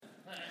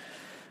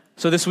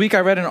So this week I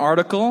read an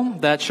article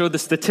that showed the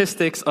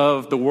statistics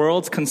of the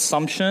world's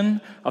consumption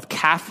of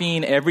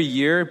caffeine every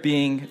year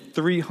being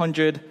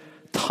 300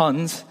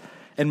 tons,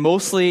 and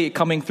mostly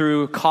coming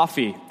through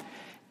coffee.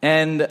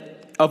 And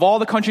of all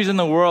the countries in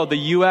the world, the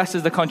U.S.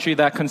 is the country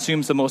that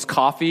consumes the most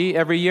coffee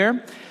every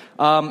year.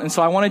 And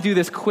so I want to do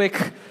this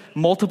quick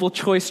multiple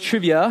choice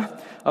trivia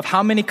of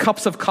how many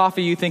cups of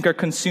coffee you think are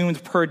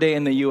consumed per day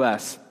in the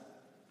U.S.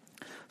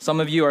 Some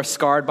of you are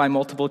scarred by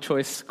multiple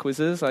choice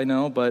quizzes, I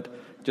know, but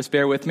just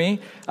bear with me.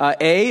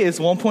 A is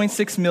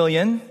 1.6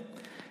 million.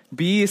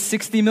 B is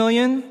 60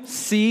 million.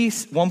 C,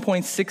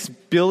 1.6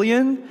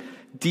 billion.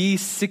 D,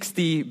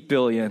 60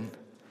 billion.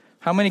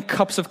 How many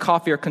cups of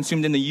coffee are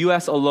consumed in the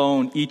U.S.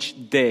 alone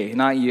each day,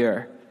 not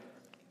year?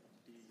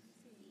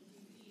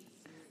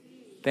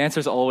 The answer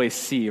is always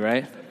C,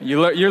 right? You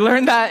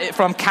learn that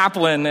from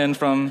Kaplan and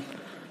from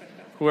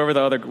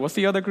whoever what's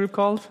the other group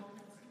called?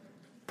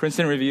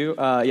 Princeton Review?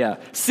 Yeah.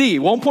 C,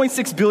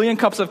 1.6 billion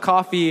cups of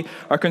coffee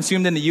are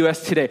consumed in the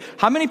U.S. today.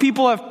 How many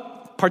people have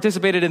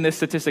participated in this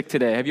statistic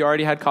today? Have you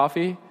already had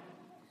coffee?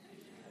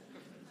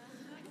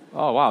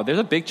 Oh, wow. There's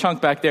a big chunk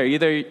back there.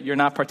 Either you're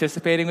not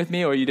participating with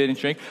me or you didn't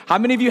drink. How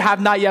many of you have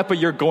not yet, but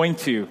you're going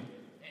to?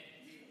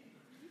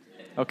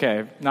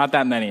 Okay, not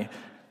that many.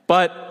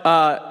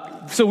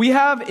 But, so we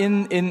have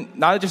in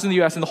not just in the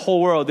U.S., in the whole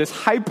world, this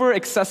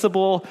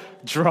hyper-accessible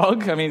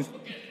drug.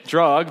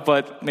 Drug,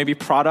 but maybe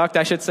product,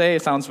 I should say.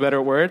 It sounds a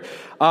better word.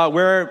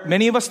 Where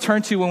many of us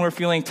turn to when we're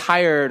feeling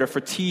tired or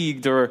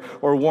fatigued or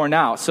worn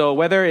out. So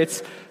whether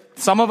it's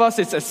some of us,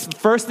 it's the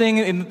first thing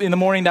in the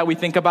morning that we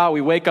think about.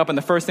 We wake up and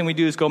the first thing we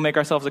do is go make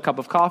ourselves a cup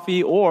of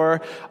coffee,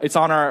 or it's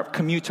on our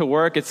commute to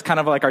work. It's kind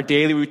of like our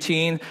daily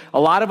routine. A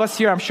lot of us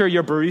here, I'm sure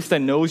your barista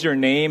knows your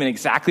name and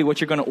exactly what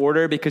you're going to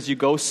order because you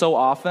go so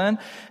often.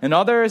 And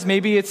others,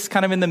 maybe it's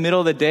kind of in the middle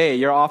of the day.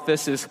 Your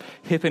office is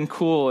hip and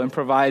cool and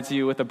provides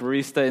you with a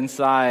barista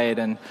inside,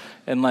 and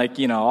like,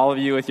 all of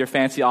you with your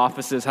fancy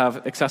offices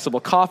have accessible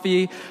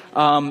coffee,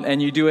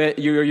 and you do it,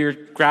 you're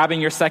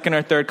grabbing your second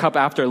or third cup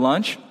after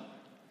lunch.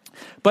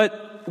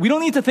 But we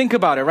don't need to think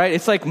about it, right?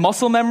 It's like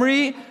muscle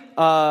memory. You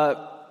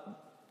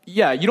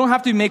don't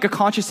have to make a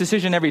conscious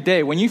decision every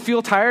day. When you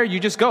feel tired, you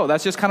just go.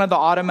 That's just kind of the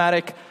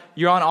automatic,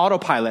 you're on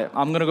autopilot.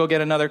 I'm going to go get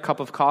another cup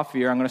of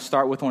coffee, or I'm going to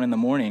start with one in the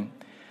morning.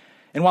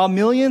 And while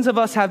millions of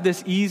us have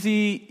this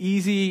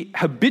easy,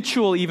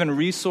 habitual even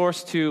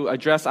resource to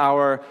address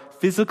our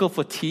physical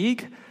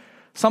fatigue,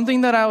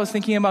 something that I was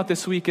thinking about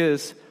this week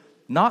is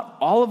not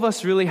all of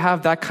us really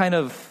have that kind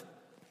of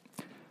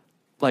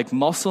like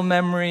muscle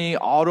memory,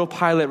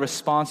 autopilot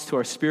response to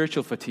our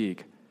spiritual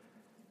fatigue.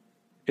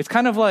 It's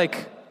kind of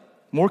like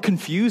more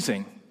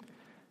confusing.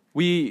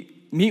 We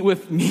meet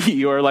with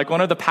me or like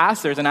one of the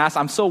pastors and ask,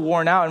 I'm so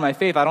worn out in my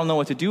faith, I don't know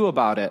what to do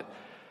about it.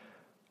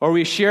 Or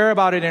we share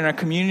about it in our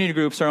community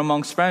groups or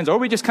amongst friends, or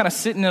we just kind of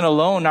sitting in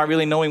alone, not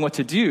really knowing what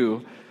to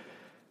do.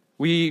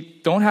 We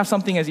don't have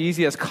something as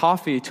easy as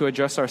coffee to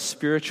address our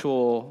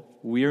spiritual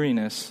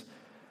weariness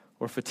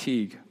or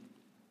fatigue.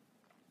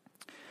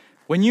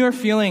 When you are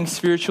feeling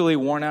spiritually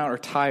worn out or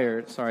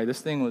tired, sorry, this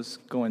thing was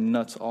going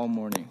nuts all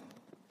morning.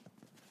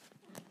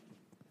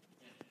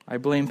 I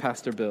blame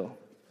Pastor Bill.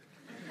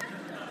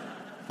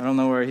 I don't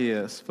know where he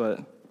is,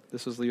 but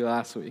this was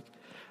last week.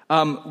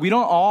 We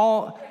don't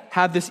all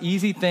have this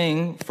easy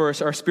thing for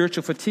our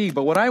spiritual fatigue,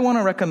 but what I want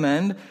to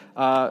recommend,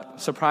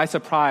 surprise,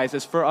 surprise,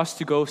 is for us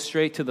to go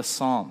straight to the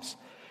Psalms.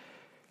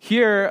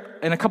 Here,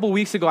 and a couple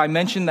weeks ago, I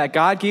mentioned that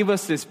God gave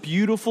us this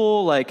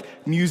beautiful,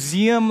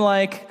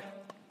 museum-like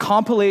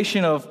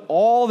compilation of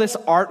all this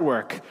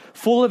artwork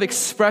full of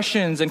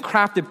expressions and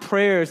crafted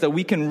prayers that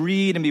we can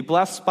read and be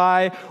blessed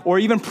by, or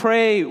even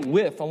pray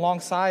with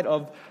alongside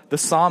of the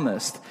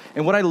psalmist.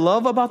 And what I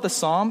love about the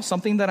Psalms,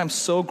 something that I'm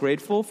so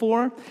grateful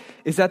for,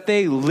 is that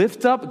they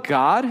lift up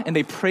God and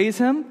they praise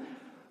Him,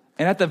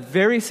 and at the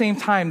very same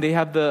time, they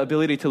have the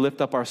ability to lift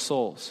up our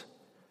souls.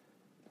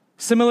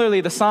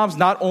 Similarly, the Psalms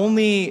not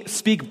only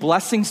speak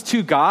blessings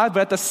to God, but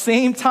at the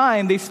same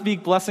time, they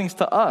speak blessings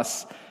to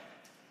us.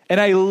 And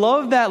I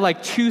love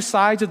that two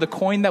sides of the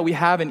coin that we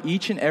have in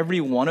each and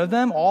every one of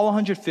them, all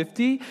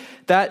 150,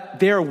 that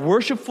they are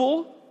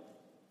worshipful,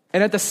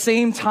 and at the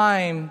same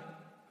time,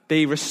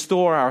 they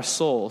restore our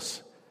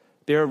souls.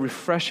 They are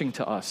refreshing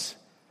to us.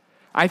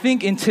 I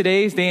think in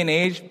today's day and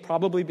age,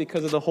 probably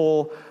because of the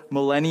whole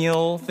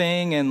millennial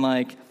thing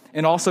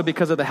and also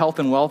because of the health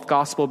and wealth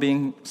gospel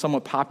being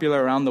somewhat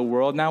popular around the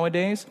world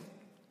nowadays,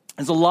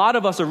 is a lot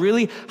of us are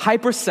really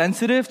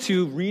hypersensitive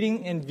to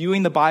reading and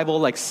viewing the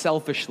Bible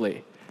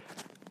selfishly.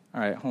 All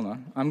right, hold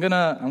on. I'm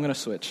gonna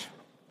switch.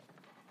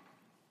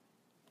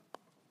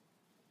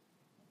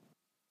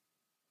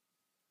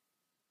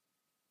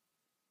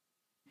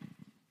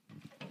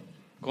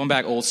 Going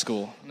back old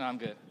school. No, I'm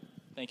good.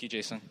 Thank you,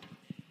 Jason.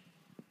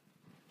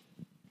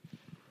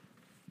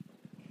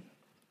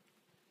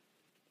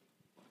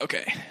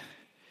 Okay.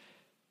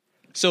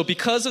 So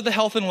because of the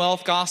health and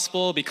wealth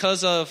gospel,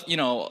 because of,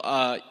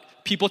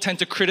 people tend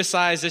to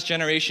criticize this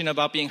generation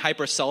about being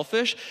hyper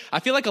selfish.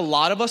 I feel like a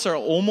lot of us are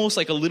almost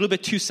like a little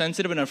bit too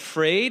sensitive and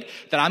afraid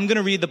that I'm going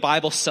to read the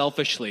Bible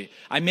selfishly.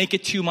 I make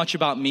it too much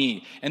about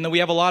me. And then we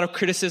have a lot of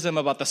criticism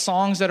about the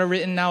songs that are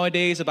written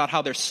nowadays, about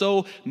how they're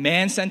so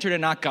man-centered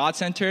and not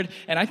God-centered.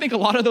 And I think a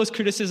lot of those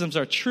criticisms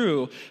are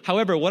true.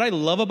 However, what I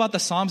love about the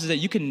Psalms is that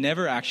you can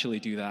never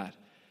actually do that.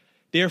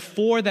 They're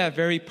for that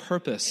very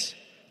purpose,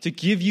 to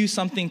give you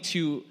something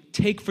to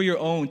take for your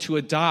own, to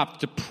adopt,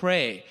 to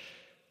pray.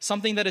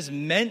 Something that is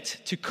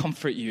meant to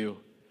comfort you,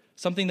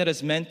 something that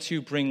is meant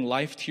to bring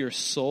life to your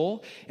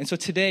soul. And so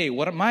today,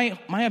 what my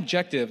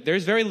objective,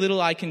 there's very little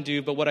I can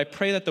do, but what I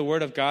pray that the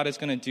Word of God is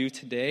going to do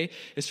today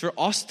is for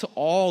us to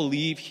all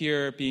leave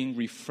here being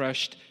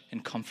refreshed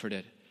and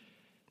comforted.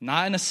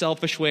 Not in a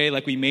selfish way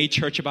like we made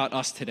church about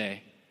us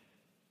today,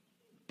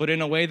 but in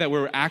a way that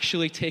we're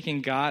actually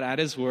taking God at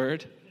His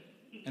Word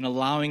and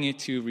allowing it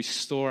to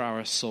restore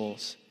our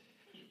souls.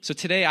 So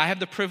today, I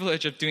have the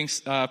privilege of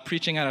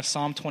preaching out of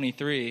Psalm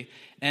 23.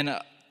 And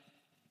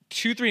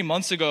 2-3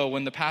 months ago,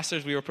 when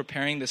we were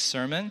preparing this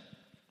sermon,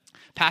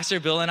 Pastor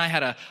Bill and I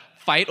had a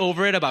fight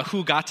over it about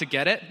who got to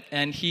get it.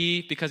 And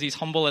he, because he's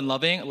humble and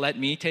loving, let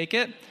me take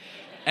it.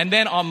 And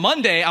then on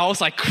Monday, I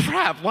was like,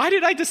 crap, why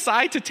did I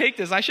decide to take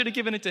this? I should have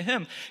given it to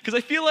him. Because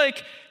I feel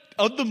like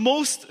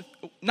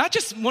not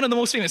just one of the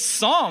most famous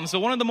Psalms, but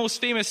one of the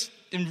most famous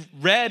and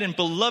read and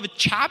beloved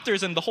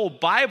chapters in the whole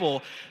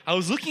Bible. I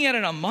was looking at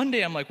it on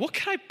Monday. I'm like, what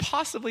could I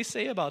possibly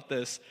say about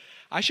this?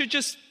 I should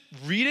just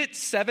read it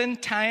 7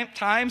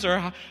 times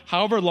or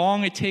however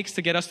long it takes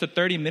to get us to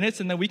 30 minutes,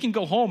 and then we can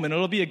go home and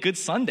it'll be a good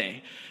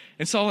Sunday.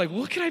 And so I'm like,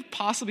 what could I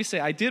possibly say?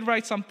 I did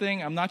write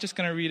something. I'm not just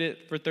going to read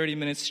it for 30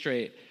 minutes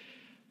straight.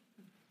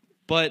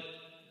 But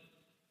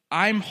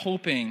I'm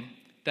hoping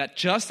that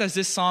just as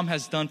this psalm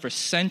has done for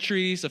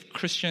centuries of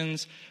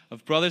Christians,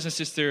 of brothers and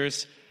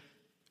sisters,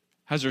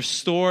 has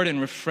restored and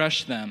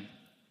refreshed them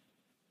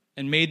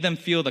and made them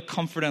feel the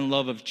comfort and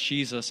love of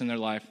Jesus in their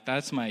life.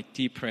 That's my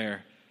deep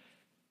prayer.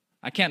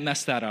 I can't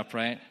mess that up,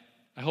 right?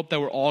 I hope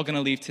that we're all going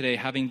to leave today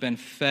having been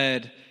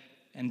fed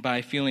and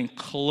by feeling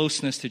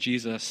closeness to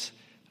Jesus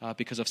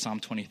because of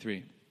Psalm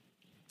 23.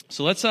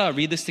 So let's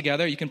read this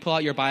together. You can pull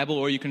out your Bible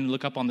or you can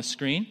look up on the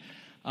screen.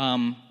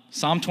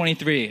 Psalm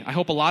 23. I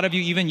hope a lot of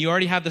you, you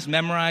already have this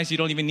memorized. You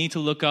don't even need to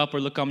look up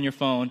or look on your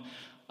phone.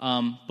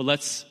 But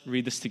let's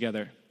read this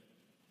together.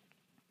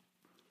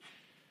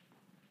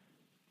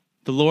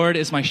 The Lord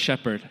is my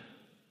shepherd.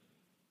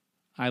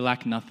 I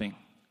lack nothing.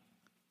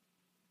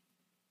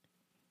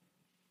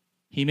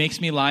 He makes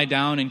me lie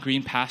down in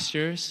green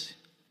pastures.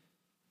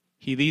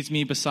 He leads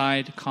me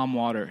beside calm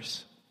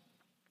waters.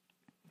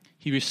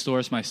 He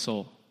restores my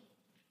soul.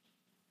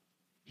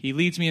 He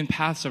leads me in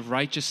paths of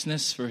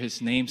righteousness for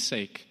His name's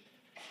sake.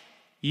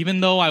 Even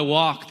though I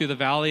walk through the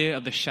valley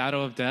of the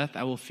shadow of death,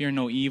 I will fear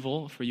no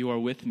evil, for you are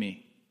with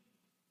me.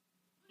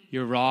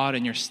 Your rod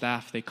and your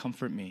staff, they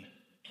comfort me.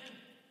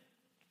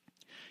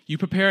 You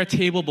prepare a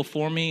table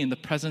before me in the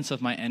presence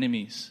of my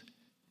enemies.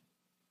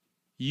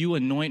 You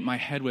anoint my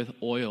head with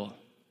oil.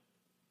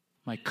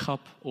 My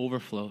cup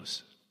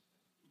overflows.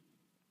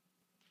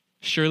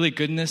 Surely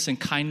goodness and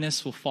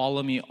kindness will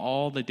follow me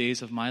all the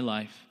days of my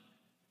life,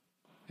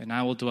 and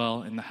I will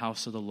dwell in the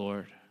house of the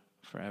Lord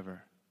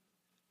forever.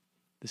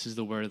 This is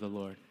the word of the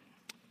Lord.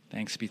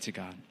 Thanks be to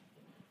God.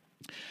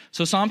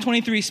 So Psalm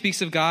 23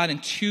 speaks of God in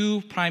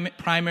 2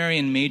 primary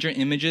and major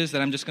images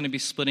that I'm just going to be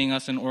splitting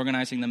us and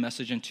organizing the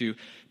message into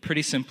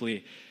pretty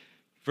simply.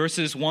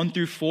 Verses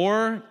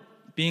 1-4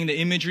 being the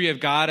imagery of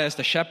God as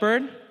the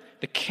shepherd,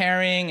 the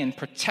caring and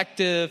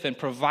protective and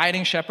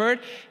providing shepherd,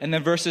 and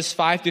then verses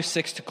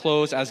 5-6 to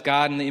close as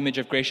God in the image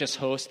of gracious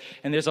host.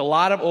 And there's a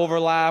lot of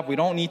overlap. We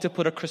don't need to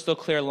put a crystal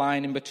clear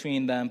line in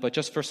between them, but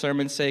just for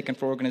sermon's sake and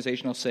for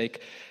organizational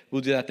sake,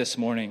 we'll do that this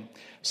morning.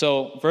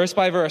 So verse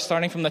by verse,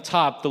 starting from the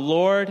top, the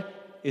Lord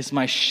is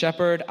my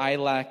shepherd, I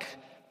lack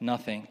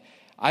nothing.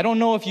 I don't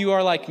know if you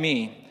are like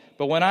me,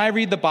 but when I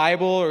read the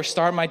Bible or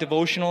start my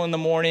devotional in the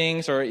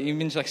mornings or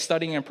even just like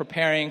studying and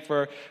preparing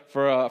for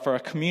a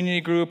community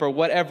group or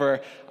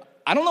whatever,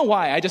 I don't know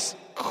why. I just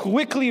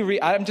quickly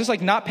read. I'm just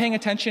like not paying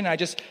attention. I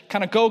just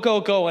kind of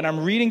go, and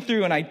I'm reading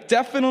through, and I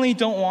definitely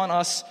don't want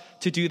us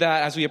to do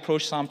that as we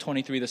approach Psalm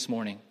 23 this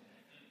morning.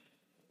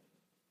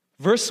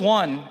 Verse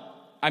 1,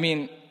 I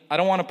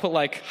don't want to put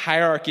like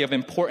hierarchy of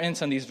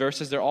importance on these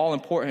verses. They're all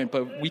important,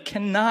 but we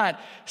cannot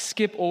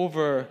skip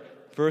over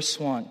verse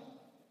 1.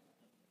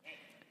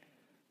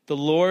 The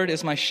Lord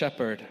is my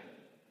shepherd.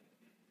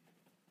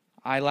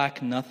 I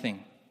lack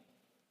nothing.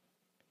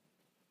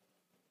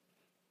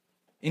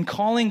 In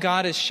calling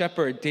God his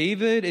shepherd,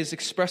 David is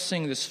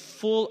expressing this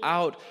full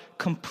out,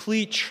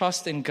 complete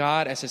trust in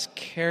God as his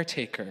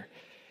caretaker.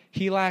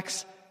 He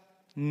lacks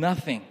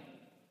nothing.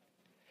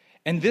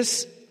 And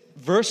this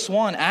verse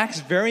 1 acts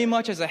very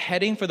much as a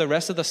heading for the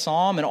rest of the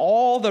psalm, and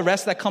all the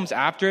rest that comes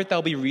after it that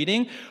I'll be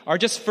reading are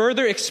just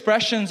further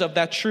expressions of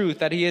that truth,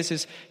 that he is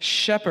his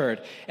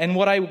shepherd. And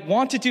what I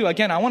want to do,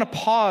 again, I want to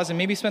pause and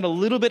maybe spend a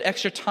little bit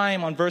extra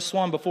time on verse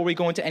 1 before we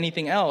go into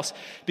anything else,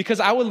 because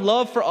I would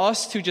love for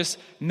us to just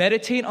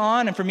meditate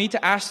on, and for me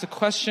to ask the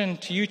question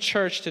to you,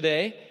 church,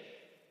 today: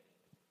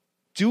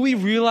 do we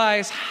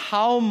realize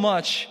how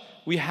much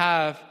we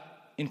have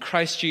in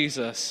Christ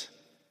Jesus,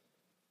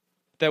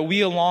 that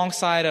we,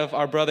 alongside of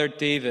our brother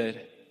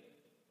David,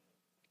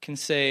 can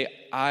say,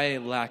 I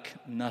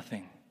lack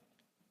nothing?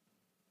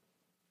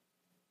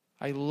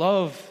 I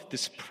love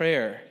this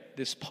prayer,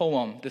 this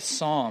poem, this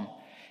psalm,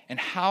 and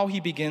how he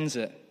begins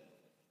it.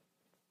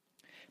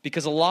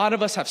 Because a lot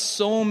of us have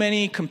so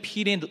many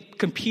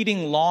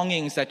competing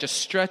longings that just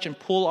stretch and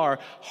pull our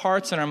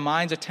hearts and our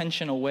minds'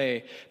 attention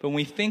away. But when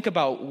we think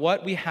about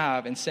what we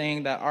have and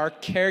saying that our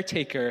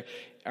caretaker,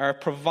 our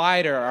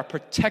provider, our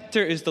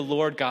protector is the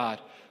Lord God,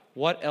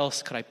 what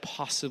else could I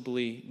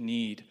possibly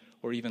need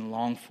or even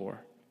long for?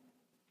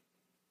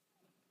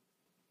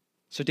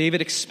 So David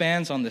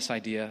expands on this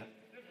idea.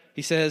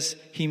 He says,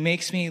 he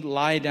makes me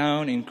lie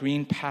down in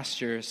green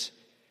pastures.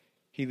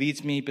 He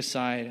leads me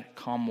beside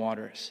calm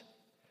waters.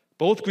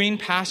 Both green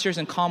pastures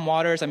and calm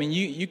waters, I mean,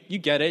 you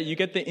get it. You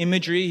get the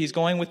imagery. He's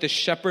going with the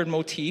shepherd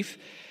motif.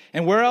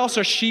 And where else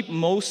are sheep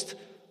most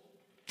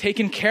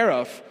taken care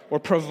of or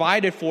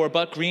provided for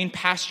but green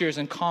pastures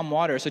and calm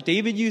waters? So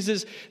David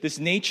uses this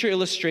nature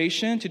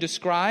illustration to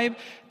describe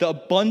the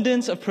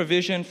abundance of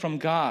provision from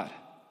God.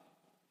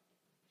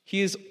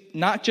 He is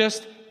not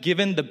just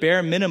given the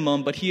bare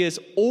minimum, but he is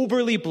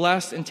overly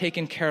blessed and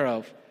taken care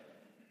of.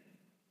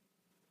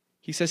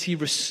 He says, he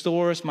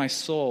restores my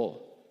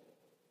soul.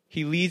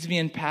 He leads me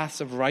in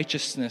paths of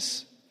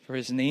righteousness for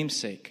his name's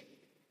sake.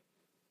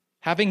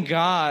 Having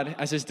God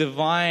as his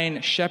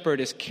divine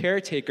shepherd, his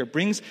caretaker,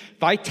 brings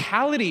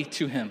vitality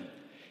to him.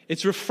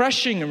 It's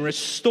refreshing and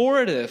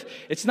restorative.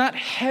 It's not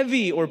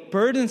heavy or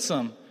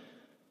burdensome,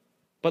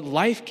 but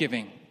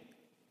life-giving.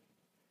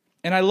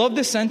 And I love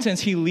this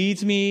sentence, he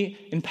leads me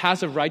in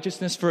paths of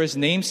righteousness for his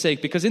name's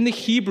sake, because in the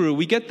Hebrew,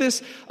 we get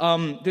this,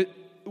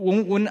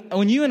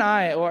 when you and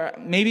I, or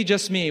maybe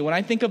just me, when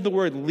I think of the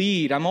word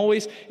lead,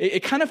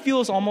 it kind of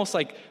feels almost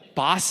like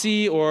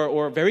bossy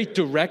or very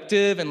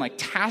directive and like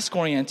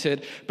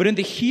task-oriented. But in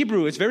the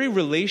Hebrew, it's very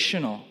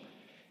relational.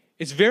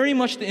 It's very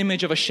much the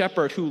image of a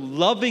shepherd who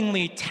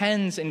lovingly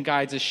tends and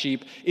guides his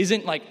sheep,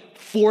 isn't like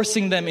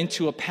forcing them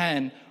into a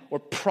pen or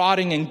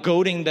prodding and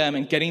goading them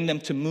and getting them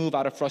to move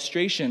out of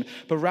frustration,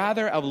 but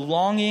rather a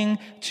longing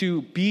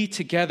to be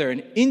together,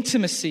 an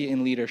intimacy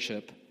in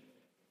leadership.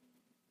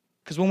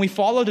 Because when we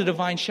follow the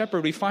divine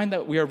shepherd, we find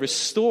that we are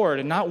restored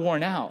and not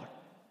worn out.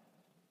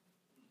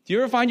 Do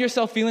you ever find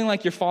yourself feeling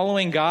like you're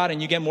following God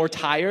and you get more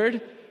tired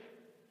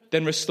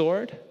than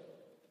restored?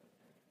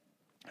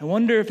 I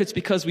wonder if it's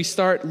because we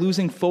start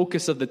losing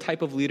focus of the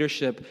type of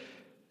leadership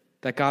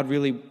that God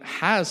really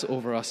has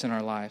over us in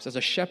our lives as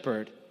a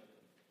shepherd,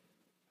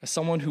 as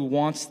someone who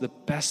wants the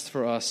best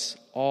for us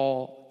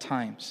all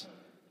times.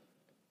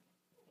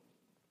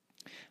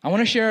 I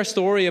want to share a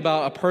story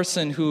about a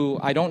person who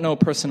I don't know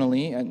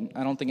personally, and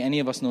I don't think any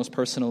of us knows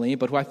personally,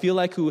 but who I feel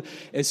like who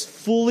is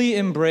fully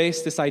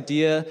embraced this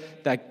idea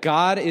that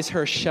God is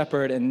her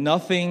shepherd and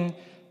nothing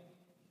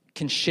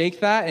can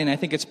shake that, and I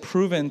think it's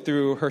proven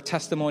through her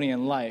testimony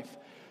in life.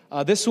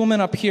 This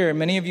woman up here,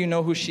 many of you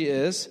know who she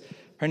is.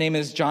 Her name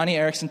is Joni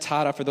Eareckson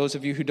Tada, for those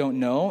of you who don't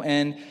know,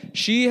 and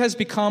she has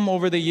become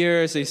over the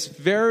years a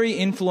very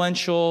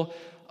influential,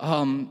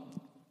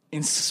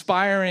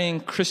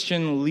 inspiring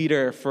Christian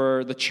leader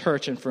for the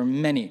church and for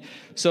many.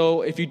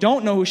 So if you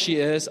don't know who she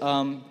is,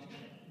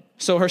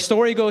 so her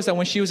story goes that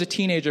when she was a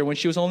teenager, when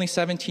she was only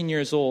 17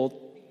 years old,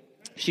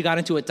 she got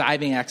into a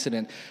diving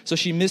accident. So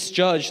she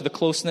misjudged the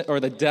closeness or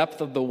the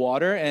depth of the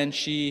water, and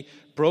she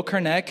broke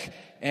her neck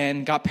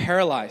and got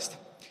paralyzed.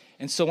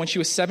 And so when she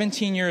was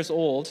 17 years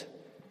old,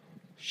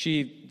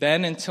 she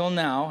then until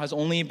now has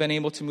only been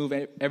able to move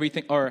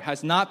everything, or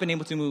has not been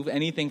able to move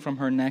anything from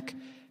her neck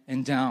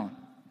and down.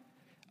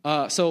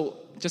 So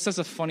just as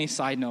a funny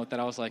side note that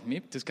I was like,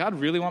 maybe, does God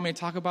really want me to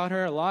talk about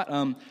her a lot?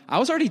 I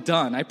was already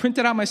done. I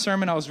printed out my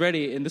sermon. I was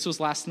ready, and this was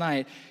last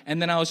night.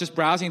 And then I was just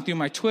browsing through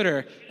my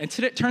Twitter, and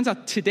it turns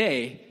out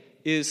today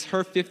is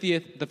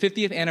the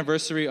 50th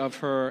anniversary of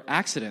her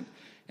accident.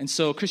 And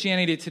so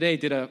Christianity Today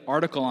did an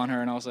article on her,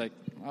 and I was like,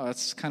 oh,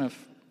 that's kind of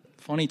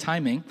funny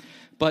timing.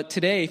 But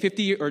today,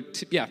 50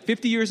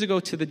 years ago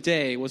to the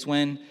day was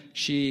when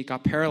she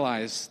got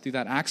paralyzed through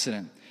that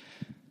accident.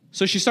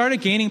 So she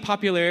started gaining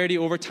popularity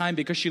over time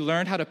because she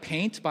learned how to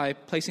paint by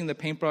placing the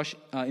paintbrush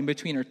in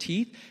between her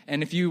teeth.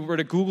 And if you were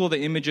to Google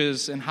the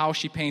images and how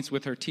she paints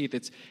with her teeth,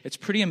 it's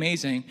pretty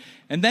amazing.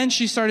 And then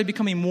she started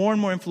becoming more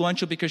and more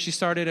influential because she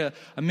started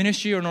a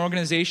ministry or an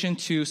organization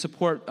to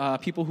support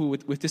people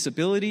with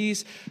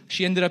disabilities.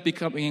 She ended up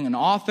becoming an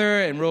author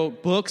and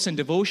wrote books and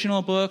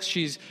devotional books.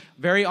 She's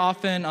very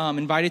often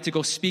invited to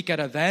go speak at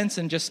events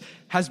and just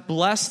has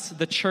blessed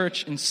the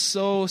church in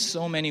so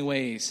many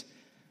ways.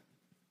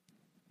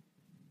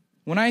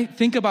 When I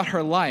think about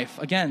her life,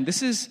 again,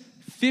 this is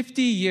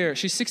 50 years.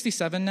 She's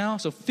 67 now,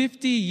 so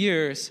 50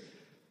 years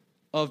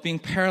of being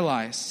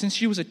paralyzed. Since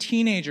she was a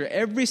teenager,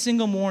 every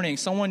single morning,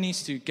 someone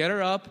needs to get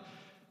her up,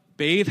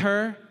 bathe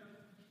her,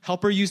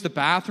 help her use the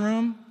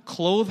bathroom,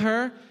 clothe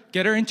her,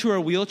 get her into her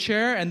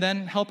wheelchair, and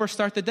then help her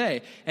start the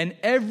day. And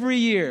every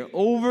year,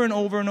 over and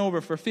over and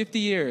over for 50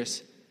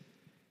 years.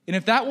 And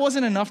if that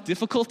wasn't enough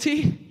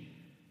difficulty,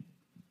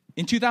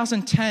 in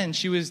 2010,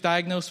 she was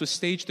diagnosed with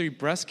stage 3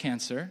 breast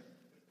cancer.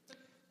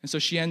 And so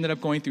she ended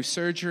up going through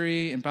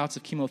surgery and bouts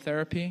of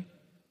chemotherapy.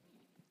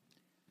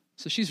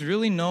 So she's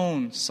really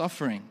known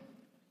suffering.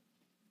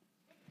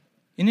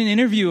 In an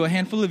interview a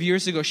handful of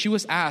years ago, she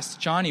was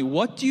asked, Johnny,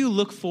 what do you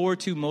look forward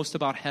to most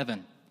about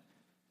heaven?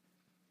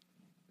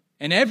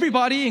 And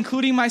everybody,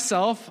 including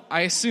myself,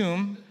 I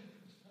assume,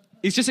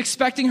 is just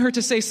expecting her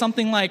to say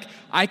something like,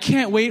 I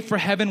can't wait for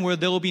heaven where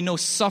there will be no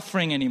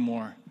suffering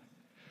anymore.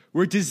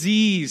 Where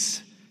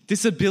disease,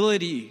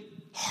 disability,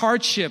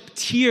 hardship,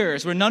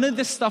 tears, where none of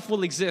this stuff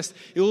will exist.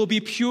 It will be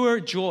pure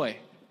joy.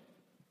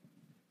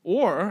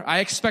 Or I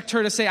expect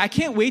her to say, I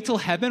can't wait till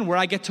heaven where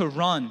I get to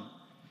run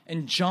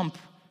and jump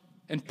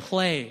and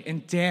play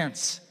and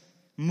dance,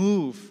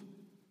 move,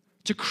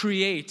 to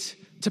create,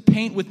 to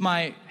paint with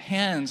my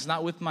hands,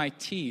 not with my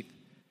teeth.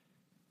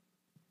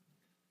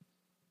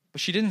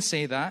 But she didn't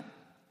say that.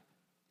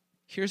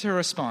 Here's her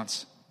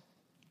response.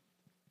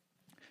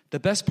 The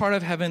best part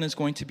of heaven is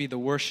going to be the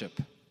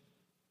worship.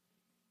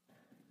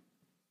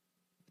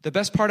 The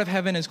best part of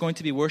heaven is going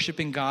to be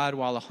worshiping God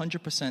while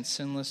 100%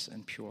 sinless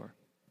and pure.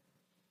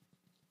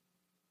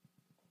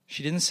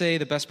 She didn't say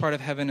the best part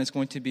of heaven is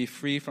going to be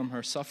free from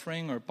her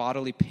suffering or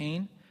bodily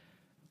pain,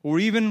 or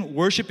even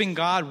worshiping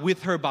God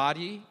with her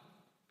body,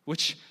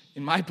 which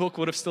in my book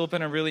would have still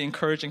been a really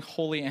encouraging,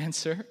 holy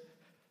answer.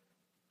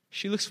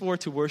 She looks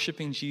forward to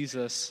worshiping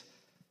Jesus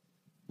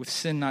with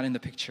sin not in the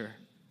picture.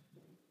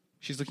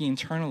 She's looking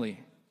internally.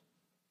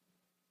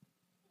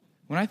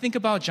 When I think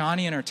about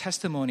Johnny and her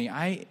testimony,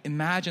 I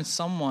imagine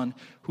someone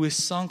who is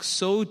sunk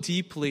so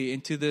deeply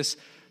into this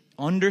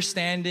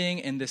understanding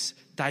and this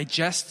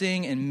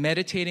digesting and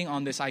meditating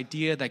on this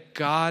idea that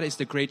God is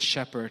the great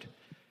shepherd.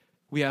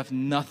 We have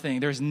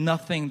nothing. There's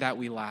nothing that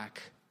we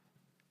lack.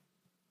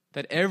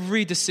 That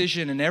every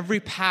decision and every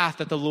path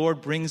that the Lord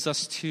brings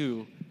us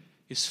to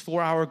is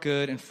for our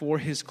good and for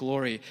His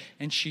glory.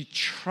 And she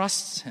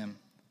trusts Him.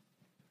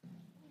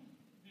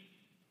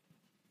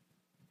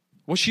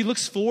 What she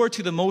looks forward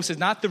to the most is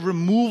not the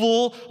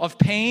removal of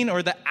pain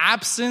or the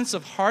absence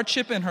of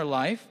hardship in her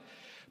life,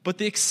 but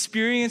the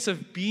experience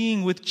of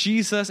being with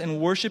Jesus and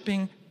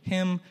worshiping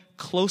Him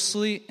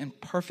closely and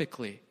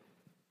perfectly.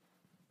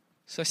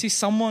 So I see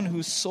someone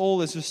whose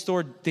soul is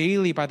restored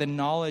daily by the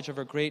knowledge of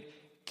her great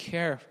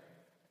care,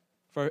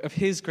 of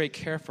His great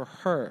care for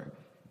her.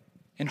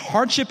 And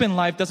hardship in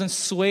life doesn't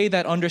sway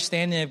that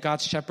understanding of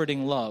God's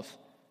shepherding love,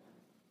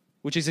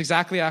 which is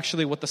exactly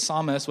actually what the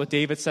psalmist, what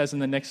David says in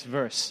the next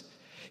verse.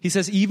 He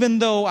says, even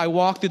though I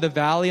walk through the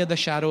valley of the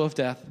shadow of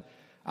death,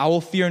 I will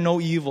fear no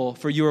evil,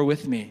 for you are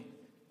with me.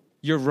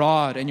 Your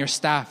rod and your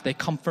staff, they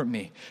comfort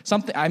me.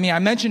 I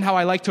mentioned how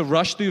I like to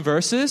rush through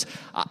verses.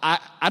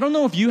 I don't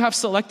know if you have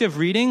selective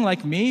reading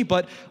like me,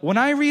 but when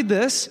I read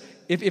this,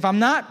 if I'm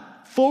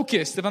not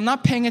focused, if I'm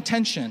not paying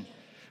attention,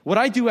 what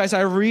I do is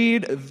I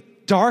read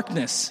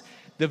darkness,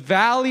 the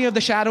valley of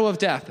the shadow of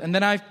death, and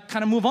then I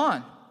kind of move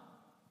on.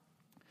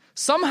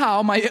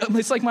 Somehow,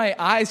 it's like my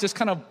eyes just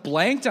kind of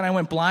blanked and I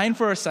went blind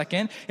for a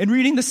second in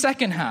reading the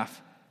second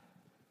half.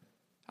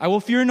 I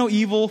will fear no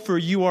evil, for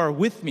you are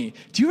with me.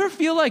 Do you ever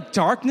feel like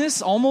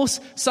darkness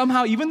almost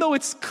somehow, even though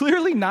it's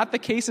clearly not the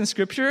case in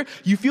Scripture,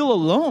 you feel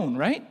alone,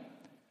 right?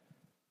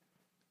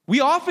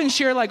 We often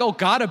share like, oh,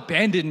 God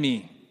abandoned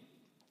me.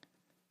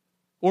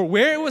 Or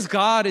where was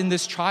God in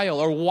this trial?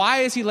 Or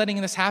why is He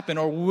letting this happen?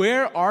 Or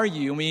where are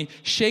you? And we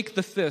shake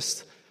the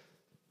fist.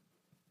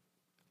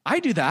 I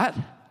do that.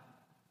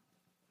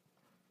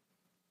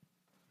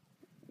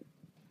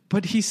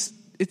 But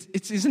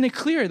isn't it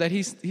clear that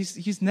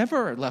he's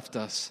never left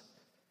us?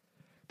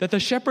 That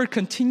the shepherd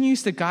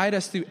continues to guide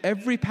us through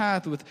every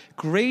path with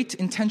great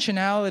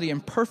intentionality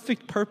and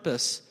perfect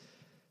purpose.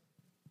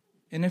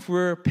 And if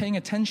we're paying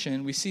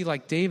attention, we see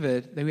like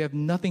David that we have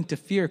nothing to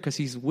fear because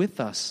He's with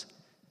us.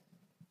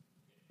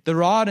 The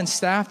rod and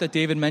staff that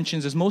David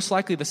mentions is most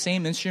likely the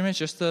same instrument,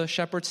 just the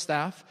shepherd's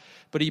staff,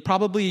 but he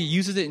probably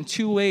uses it in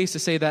two ways to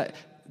say that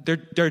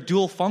they're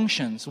dual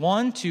functions.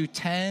 One, to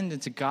tend and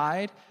to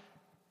guide,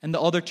 and the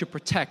other to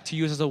protect, to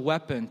use as a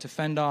weapon to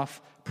fend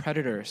off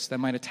predators that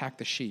might attack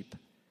the sheep.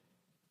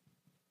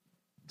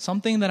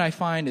 Something that I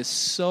find is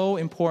so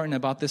important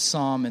about this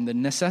psalm and the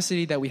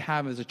necessity that we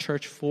have as a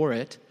church for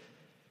it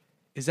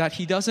is that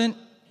he doesn't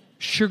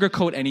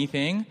sugarcoat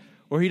anything,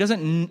 or he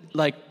doesn't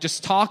like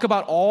just talk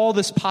about all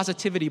this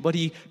positivity, but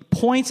he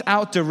points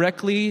out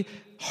directly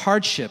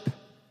hardship.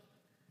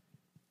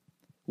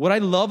 What I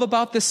love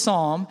about this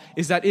psalm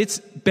is that it's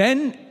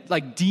been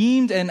like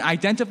deemed and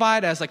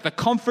identified as like the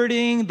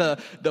comforting, the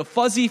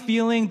fuzzy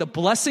feeling, the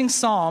blessing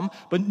psalm.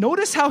 But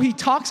notice how he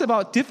talks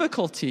about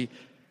difficulty.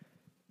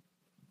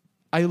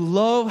 I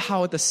love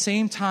how at the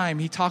same time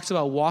he talks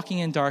about walking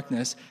in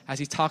darkness as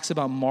he talks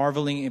about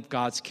marveling at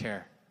God's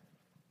care.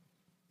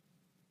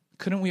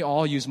 Couldn't we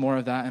all use more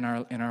of that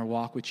in our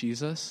walk with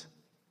Jesus?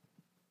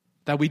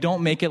 That we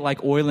don't make it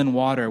like oil and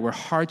water, where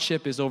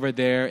hardship is over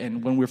there,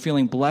 and when we're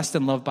feeling blessed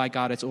and loved by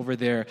God, it's over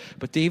there.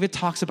 But David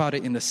talks about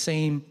it in the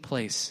same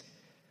place.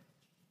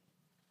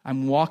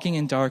 I'm walking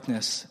in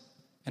darkness,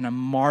 and I'm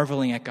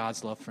marveling at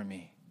God's love for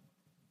me.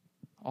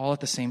 All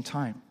at the same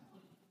time.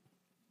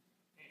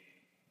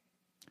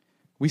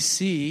 We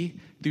see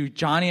through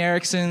Johnny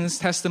Erickson's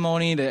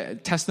testimony, the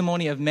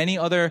testimony of many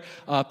other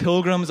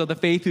pilgrims of the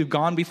faith who've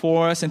gone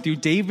before us, and through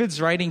David's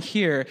writing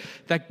here,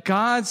 that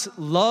God's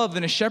love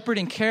and his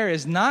shepherding care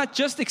is not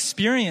just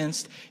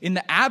experienced in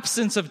the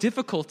absence of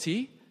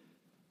difficulty,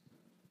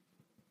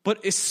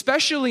 but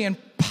especially and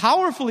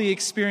powerfully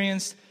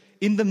experienced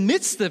in the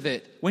midst of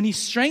it, when he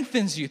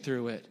strengthens you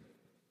through it.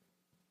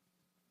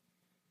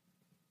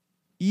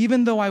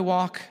 Even though I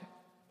walk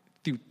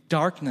through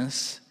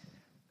darkness,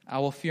 I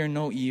will fear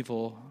no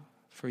evil,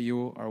 for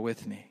you are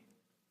with me.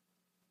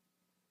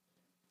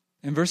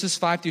 In verses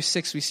 5 through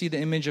 6, we see the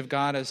image of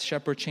God as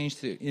shepherd changed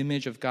to the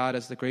image of God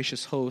as the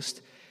gracious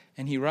host.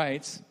 And he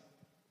writes,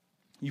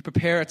 you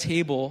prepare a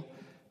table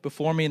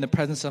before me in the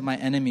presence of my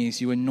enemies.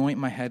 You anoint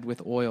my head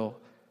with oil.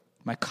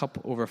 My cup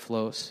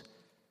overflows.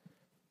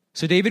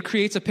 So David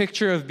creates a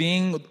picture of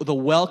being the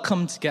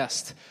welcomed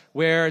guest,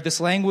 where this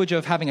language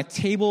of having a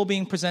table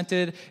being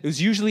presented, it was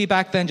usually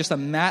back then just a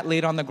mat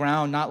laid on the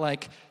ground, not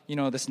like,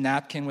 this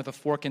napkin with a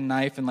fork and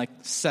knife and like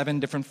 7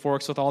 different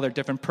forks with all their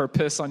different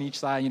purpose on each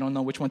side. You don't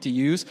know which one to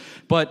use.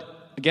 But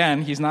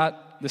again, he's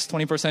not this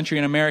 21st century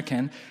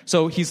American.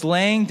 So he's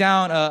laying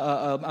down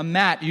a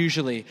mat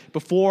usually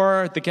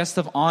before the guest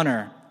of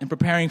honor and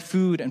preparing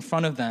food in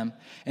front of them.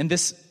 And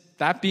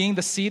that being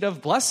the seat of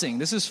blessing.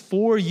 This is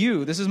for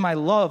you. This is my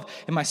love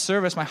and my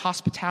service, my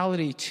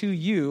hospitality to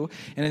you.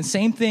 And the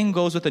same thing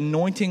goes with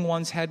anointing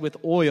one's head with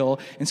oil.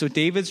 And so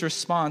David's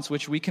response,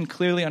 which we can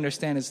clearly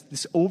understand, is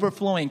this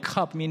overflowing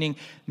cup, meaning,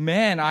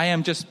 man, I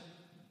am just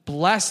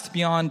blessed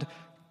beyond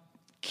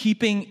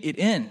keeping it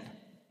in.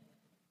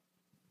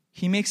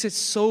 He makes it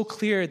so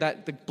clear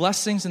that the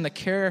blessings and the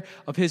care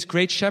of his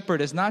great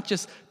shepherd is not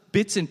just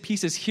bits and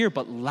pieces here,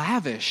 but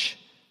lavish.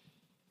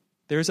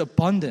 There's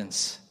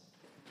abundance.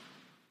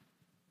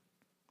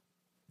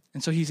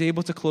 And so he's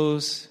able to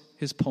close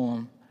his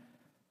poem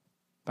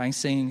by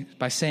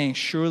saying,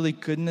 surely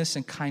goodness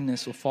and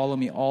kindness will follow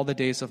me all the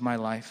days of my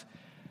life,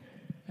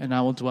 and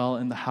I will dwell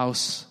in the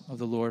house of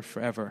the Lord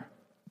forever.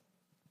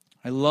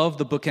 I love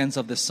the bookends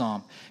of this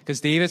psalm, because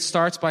David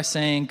starts by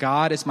saying,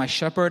 God is my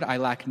shepherd, I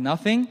lack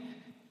nothing.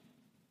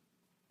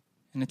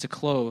 And to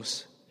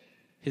close,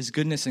 his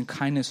goodness and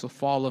kindness will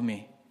follow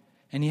me.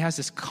 And he has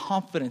this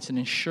confidence and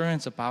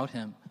assurance about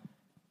him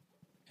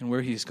and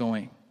where he's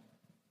going.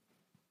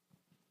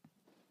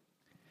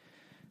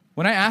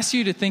 When I ask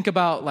you to think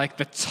about like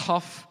the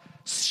tough,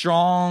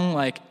 strong,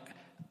 like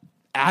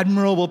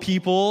admirable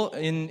people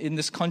in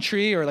this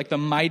country, or like the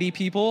mighty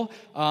people,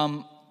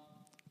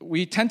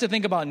 we tend to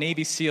think about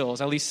Navy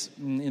SEALs, at least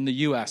in the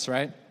U.S.,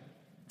 right?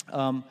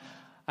 I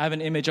have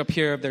an image up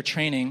here of their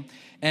training.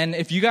 And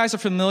if you guys are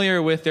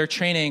familiar with their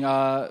training,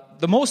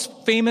 the most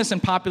famous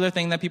and popular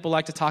thing that people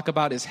like to talk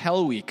about is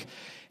Hell Week.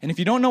 And if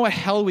you don't know what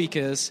Hell Week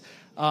is,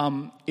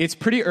 it's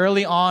pretty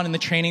early on in the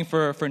training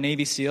for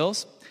Navy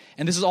SEALs.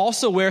 And this is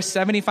also where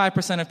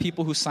 75% of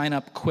people who sign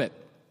up quit.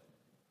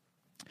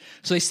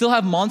 So they still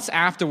have months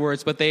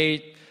afterwards, but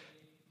they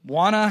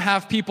want to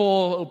have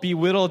people be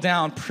whittled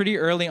down pretty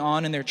early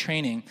on in their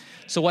training.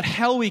 So what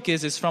Hell Week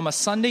is from a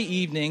Sunday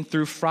evening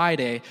through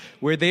Friday,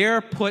 where they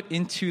are put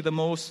into the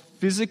most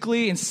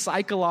physically and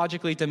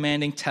psychologically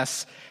demanding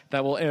tests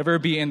that will ever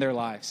be in their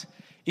lives.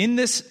 In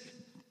this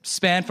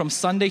span from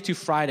Sunday to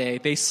Friday,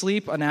 they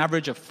sleep an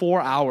average of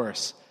 4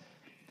 hours.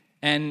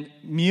 And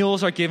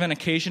meals are given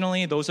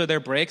occasionally. Those are their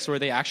breaks where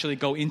they actually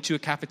go into a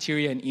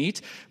cafeteria and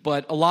eat.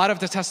 But a lot of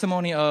the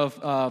testimony of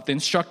the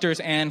instructors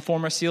and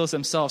former SEALs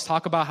themselves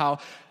talk about how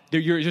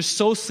you're just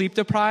so sleep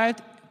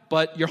deprived,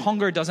 but your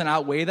hunger doesn't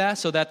outweigh that,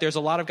 so that there's a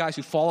lot of guys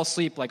who fall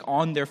asleep like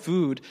on their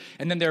food,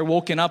 and then they're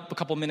woken up a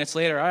couple minutes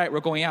later. All right,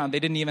 we're going out. And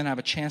they didn't even have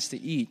a chance to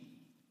eat.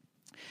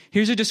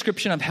 Here's a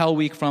description of Hell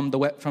Week from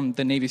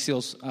the Navy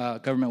SEALs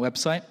government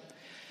website.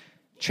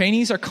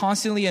 Trainees are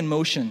constantly in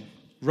motion.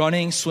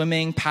 Running,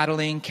 swimming,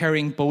 paddling,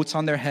 carrying boats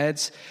on their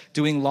heads,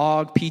 doing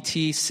log,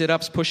 PT,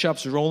 sit-ups,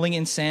 push-ups, rolling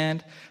in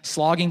sand,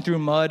 slogging through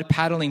mud,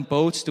 paddling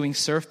boats, doing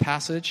surf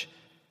passage.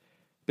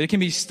 But it can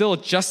be still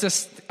just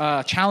as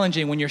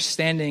challenging when you're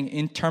standing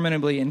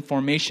interminably in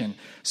formation,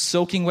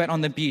 soaking wet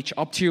on the beach,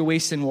 up to your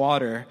waist in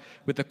water,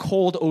 with the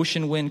cold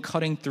ocean wind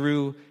cutting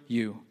through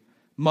you.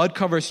 Mud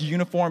covers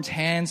uniforms,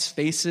 hands,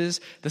 faces.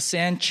 The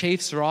sand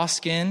chafes raw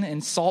skin,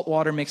 and salt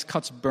water makes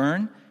cuts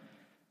burn.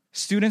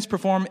 Students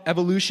perform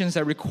evolutions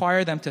that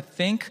require them to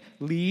think,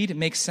 lead,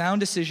 make sound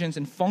decisions,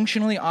 and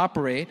functionally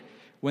operate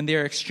when they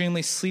are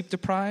extremely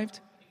sleep-deprived,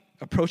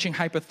 approaching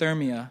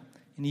hypothermia,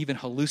 and even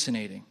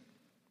hallucinating.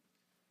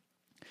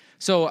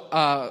 So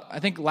I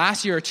think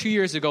last year or 2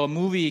 years ago, a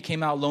movie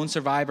came out, Lone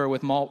Survivor,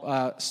 with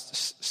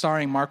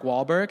starring Mark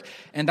Wahlberg.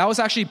 And that was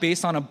actually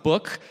based on a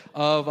book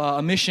of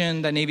a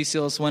mission that Navy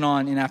SEALs went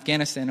on in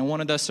Afghanistan. And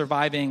one of the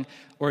surviving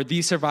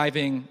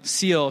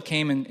SEAL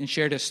came and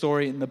shared his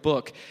story in the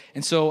book.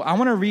 And so I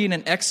want to read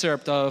an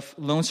excerpt of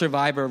Lone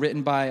Survivor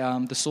written by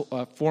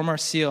the former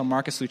SEAL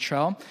Marcus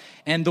Luttrell.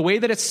 And the way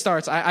that it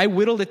starts, I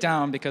whittled it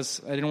down because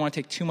I didn't want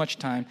to take too much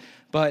time.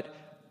 But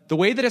the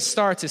way that it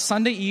starts is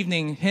Sunday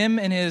evening, him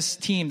and his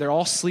team, they're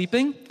all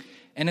sleeping.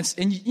 And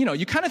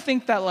you kind of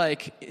think that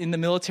like in the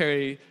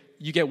military,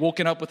 you get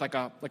woken up with like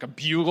a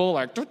bugle,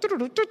 like,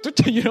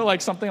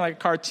 like something like a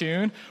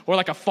cartoon, or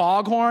like a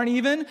foghorn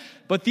even.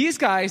 But these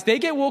guys, they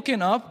get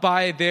woken up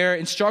by their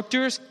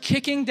instructors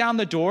kicking down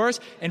the doors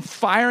and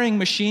firing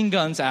machine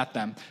guns at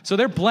them. So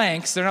they're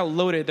blanks, they're not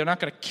loaded, they're not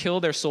going to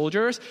kill their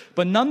soldiers.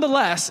 But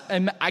nonetheless,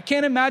 I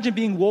can't imagine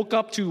being woke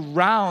up to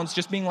rounds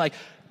just being like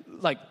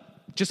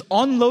just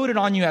unloaded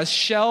on you as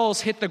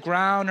shells hit the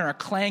ground and are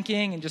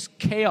clanking and just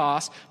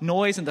chaos,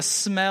 noise, and the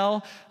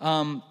smell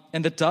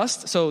and the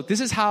dust. So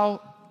this is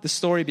how the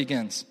story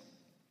begins.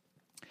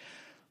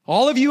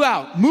 All of you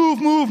out.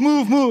 Move, move,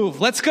 move, move.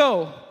 Let's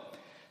go.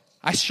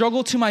 I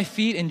struggled to my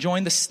feet and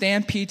joined the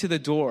stampede to the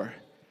door.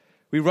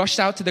 We rushed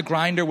out to the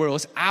grinder where it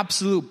was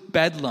absolute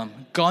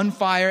bedlam,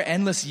 gunfire,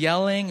 endless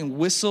yelling and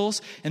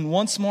whistles, and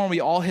once more we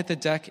all hit the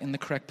deck in the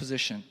correct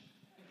position.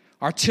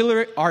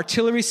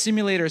 Artillery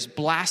simulators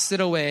blasted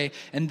away,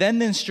 and then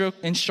the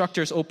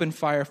instructors opened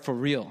fire for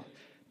real.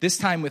 This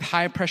time with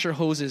high-pressure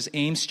hoses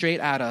aimed straight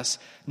at us,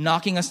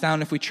 knocking us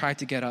down if we tried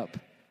to get up.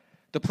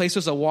 The place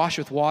was awash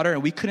with water,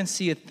 and we couldn't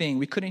see a thing.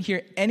 We couldn't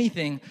hear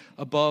anything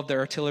above the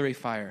artillery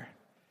fire.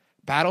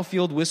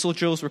 Battlefield whistle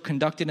drills were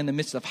conducted in the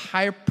midst of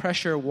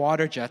high-pressure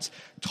water jets,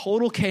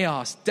 total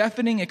chaos,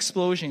 deafening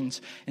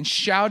explosions, and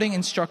shouting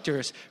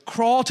instructors,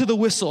 crawl to the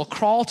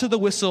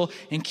whistle,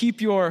 and keep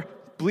your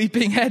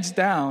bleeping heads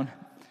down.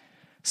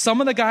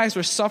 Some of the guys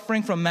were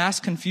suffering from mass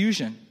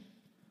confusion.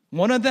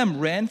 One of them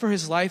ran for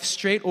his life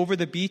straight over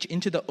the beach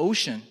into the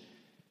ocean.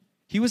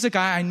 He was a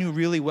guy I knew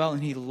really well,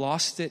 and he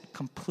lost it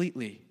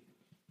completely.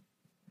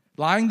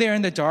 Lying there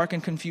in the dark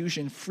and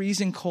confusion,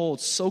 freezing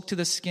cold, soaked to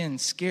the skin,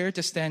 scared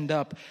to stand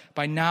up,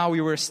 by now we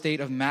were in a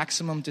state of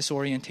maximum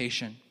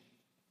disorientation.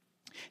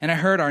 And I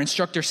heard our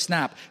instructor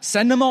snap,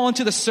 "Send them all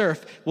into the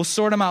surf. We'll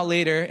sort them out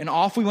later." And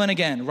off we went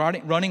again,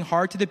 running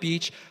hard to the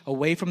beach,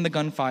 away from the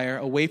gunfire,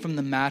 away from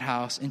the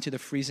madhouse, into the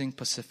freezing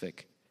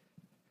Pacific.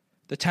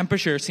 The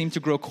temperature seemed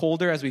to grow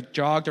colder as we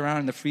jogged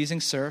around in the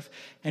freezing surf.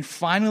 And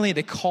finally,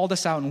 they called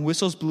us out and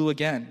whistles blew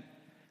again.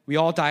 We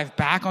all dived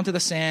back onto the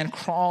sand,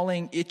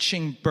 crawling,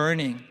 itching,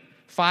 burning.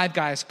 5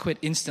 guys quit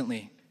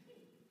instantly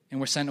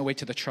and were sent away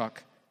to the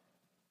truck.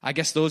 I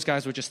guess those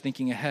guys were just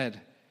thinking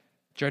ahead,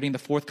 dreading the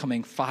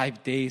forthcoming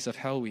 5 days of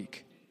Hell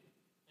Week.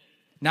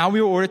 Now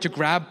we were ordered to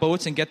grab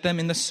boats and get them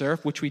in the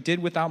surf, which we did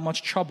without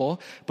much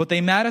trouble, but they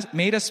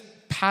made us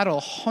paddle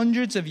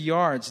hundreds of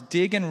yards,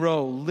 dig and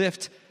row,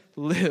 lift,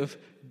 live,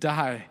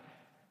 die.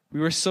 We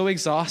were so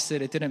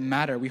exhausted it didn't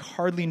matter. We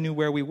hardly knew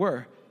where we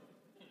were.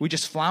 We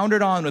just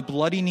floundered on with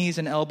bloody knees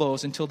and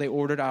elbows until they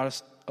ordered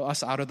us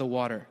out of the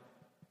water.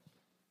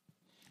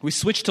 We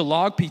switched to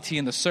log PT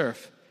in the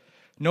surf.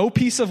 No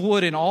piece of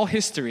wood in all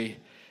history,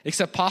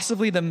 except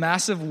possibly the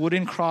massive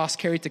wooden cross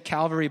carried to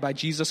Calvary by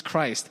Jesus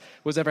Christ,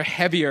 was ever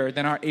heavier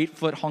than our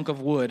 8-foot hunk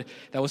of wood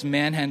that was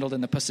manhandled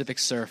in the Pacific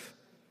surf.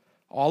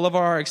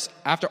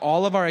 After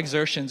all of our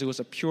exertions, it was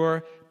a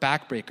pure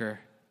backbreaker.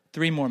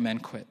 3 more men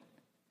quit.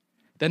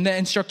 Then the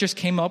instructors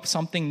came up with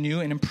something new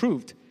and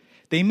improved.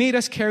 They made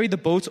us carry the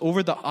boats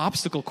over the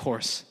obstacle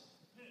course.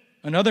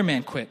 Another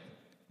man quit.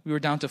 We were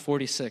down to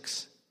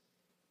 46.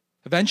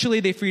 Eventually,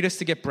 they freed us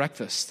to get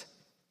breakfast.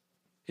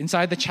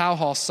 Inside the chow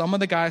hall, some of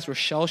the guys were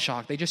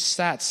shell-shocked. They just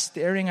sat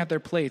staring at their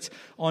plates,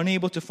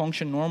 unable to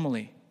function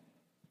normally.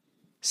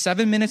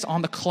 7 minutes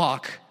on the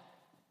clock,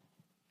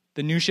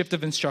 the new shift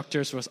of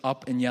instructors was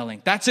up and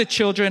yelling, "That's it,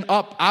 children,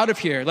 up, out of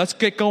here. Let's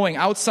get going,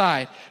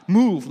 outside.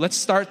 Move, let's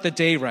start the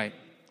day right."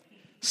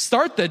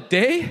 Start the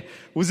day?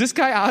 Was this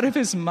guy out of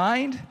his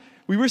mind?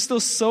 We were still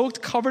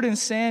soaked, covered in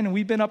sand, and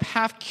we'd been up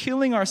half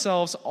killing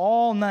ourselves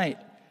all night.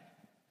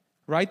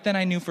 Right then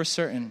I knew for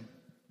certain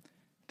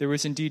there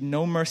was indeed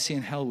no mercy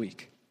in Hell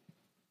Week.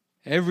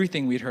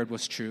 Everything we'd heard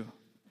was true.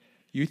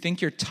 You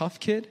think you're tough,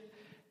 kid?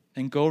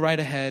 Then go right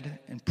ahead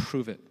and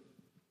prove it.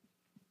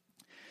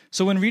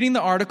 So when reading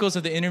the articles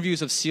of the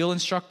interviews of SEAL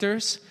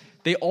instructors,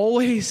 they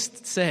always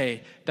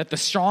say that the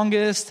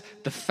strongest,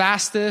 the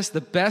fastest,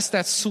 the best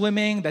at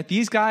swimming, that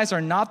these guys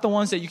are not the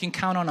ones that you can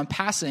count on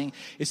passing.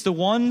 It's the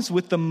ones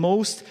with the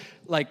most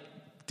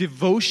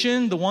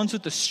devotion, the ones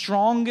with the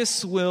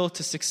strongest will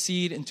to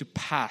succeed and to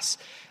pass.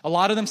 A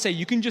lot of them say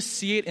you can just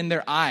see it in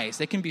their eyes.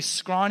 They can be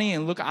scrawny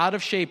and look out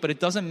of shape, but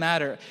it doesn't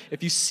matter.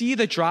 If you see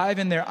the drive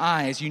in their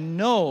eyes, you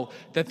know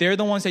that they're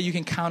the ones that you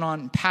can count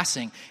on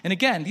passing. And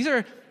again,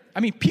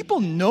 people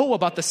know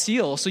about the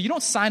SEAL, so you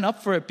don't sign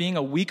up for it being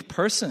a weak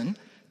person.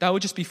 That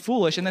would just be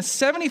foolish. And then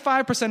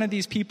 75% of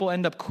these people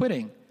end up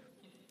quitting.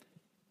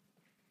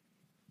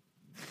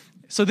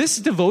 So this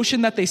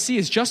devotion that they see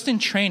is just in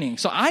training.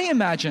 So I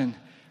imagine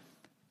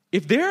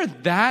if they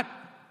have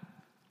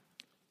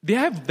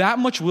that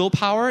much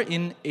willpower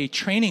in a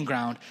training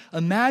ground,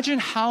 imagine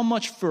how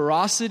much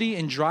ferocity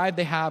and drive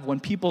they have when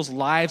people's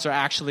lives are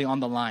actually on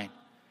the line.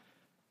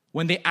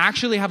 When they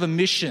actually have a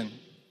mission,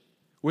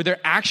 where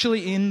they're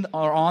actually in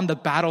or on the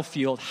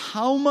battlefield,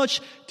 how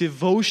much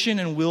devotion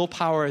and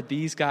willpower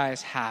these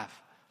guys have.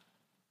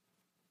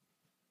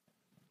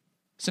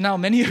 So now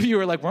many of you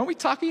are like, weren't we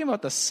talking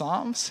about the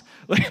Psalms?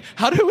 Like,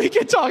 how did we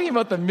get talking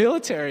about the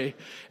military,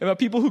 about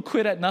people who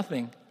quit at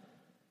nothing?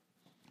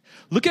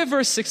 Look at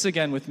verse 6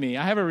 again with me.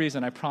 I have a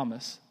reason, I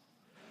promise.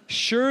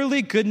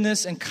 Surely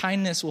goodness and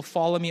kindness will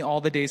follow me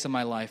all the days of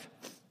my life.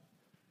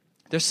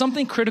 There's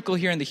something critical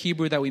here in the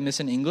Hebrew that we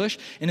miss in English,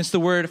 and it's the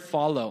word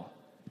follow.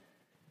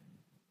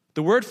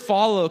 The word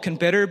follow can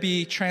better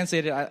be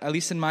translated, at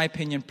least in my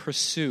opinion,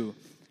 pursue.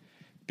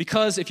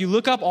 Because if you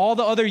look up all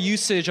the other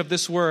usage of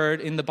this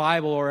word in the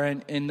Bible or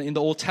in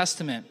the Old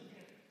Testament,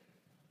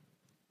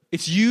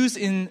 it's used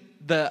in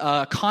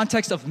the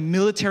context of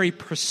military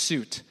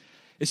pursuit.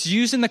 It's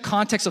used in the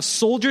context of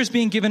soldiers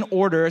being given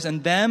orders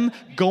and them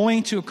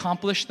going to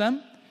accomplish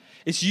them.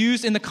 It's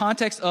used in the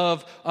context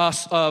of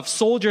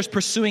soldiers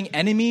pursuing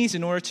enemies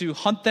in order to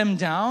hunt them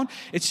down.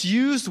 It's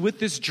used with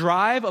this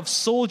drive of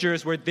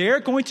soldiers where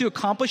they're going to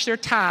accomplish their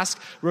task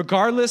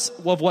regardless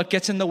of what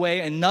gets in the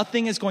way, and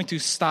nothing is going to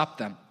stop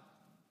them.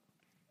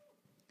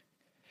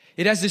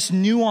 It has this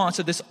nuance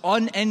of this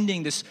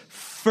unending, this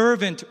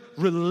fervent,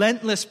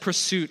 relentless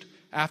pursuit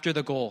after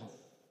the goal.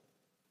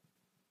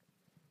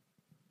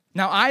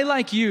 Now, I,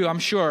 like you, I'm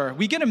sure,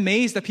 we get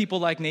amazed at people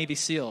like Navy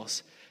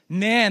SEALs.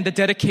 Man, the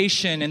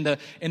dedication and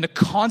the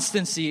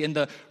constancy and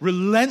the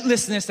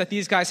relentlessness that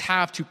these guys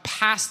have to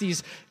pass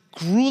these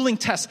grueling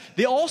tests.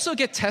 They also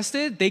get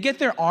tested. They get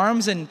their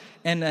arms and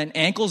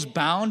ankles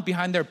bound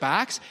behind their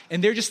backs,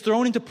 and they're just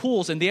thrown into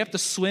pools, and they have to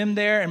swim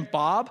there and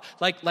bob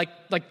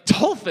like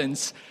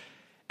dolphins.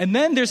 And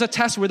then there's a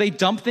test where they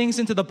dump things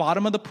into the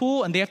bottom of the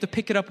pool, and they have to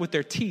pick it up with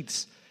their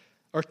teeth.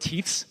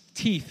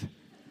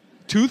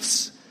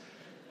 Tooths.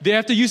 They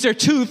have to use their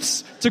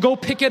tooths to go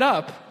pick it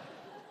up.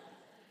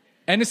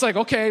 And it's like,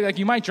 okay, like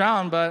you might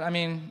drown, but I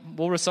mean,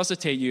 we'll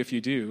resuscitate you if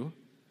you do.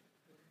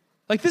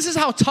 Like, this is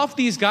how tough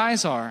these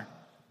guys are.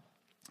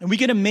 And we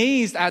get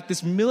amazed at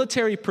this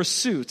military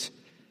pursuit.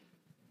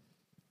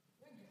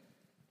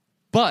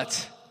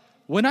 But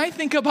when I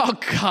think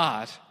about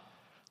God,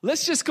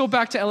 let's just go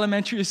back to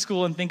elementary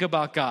school and think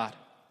about God.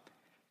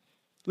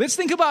 Let's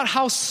think about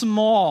how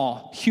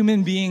small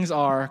human beings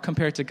are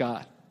compared to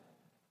God.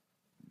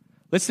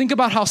 Let's think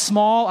about how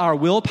small our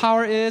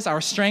willpower is,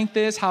 our strength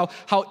is, how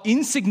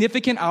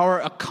insignificant our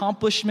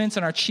accomplishments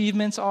and our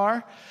achievements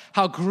are,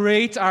 how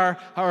great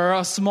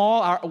our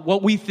small,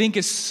 what we think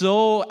is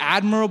so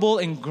admirable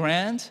and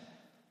grand.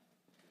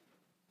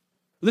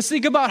 Let's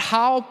think about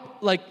how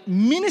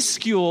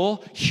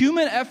minuscule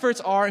human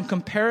efforts are in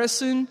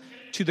comparison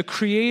to the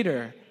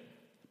Creator.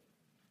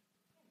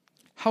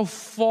 How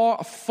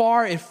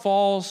far it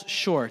falls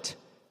short.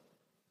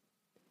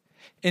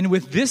 And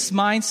with this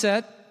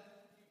mindset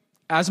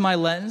as my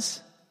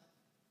lens,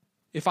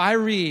 if I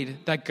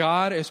read that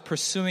God is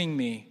pursuing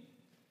me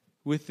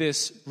with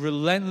this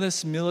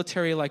relentless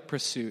military-like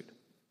pursuit,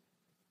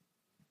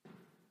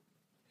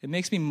 it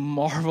makes me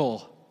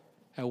marvel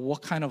at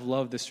what kind of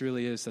love this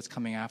really is that's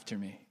coming after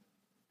me.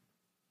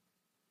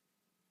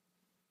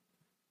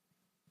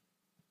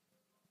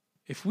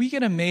 If we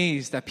get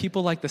amazed at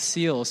people like the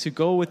SEALs who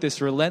go with this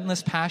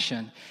relentless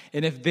passion,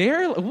 and if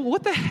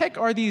what the heck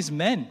are these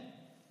men?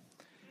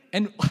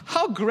 And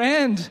how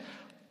grand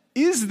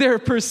is their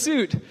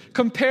pursuit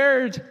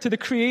compared to the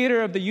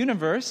Creator of the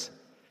universe?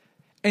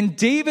 And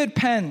David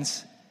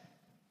pens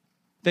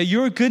that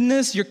your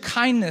goodness, your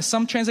kindness,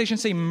 some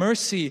translations say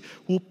mercy,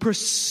 will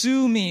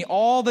pursue me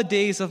all the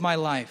days of my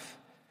life.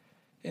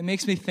 It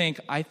makes me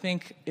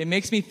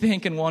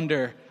think and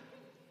wonder,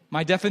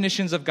 my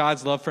definitions of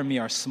God's love for me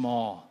are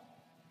small.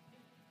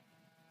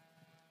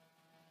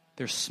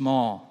 They're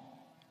small.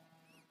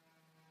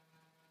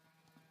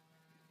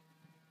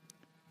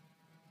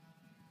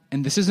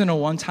 And this isn't a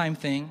one-time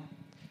thing.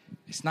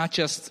 It's not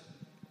just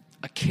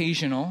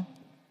occasional.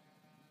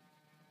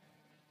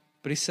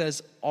 But he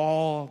says,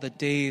 all the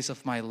days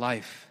of my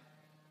life,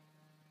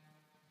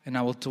 and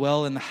I will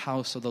dwell in the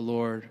house of the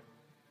Lord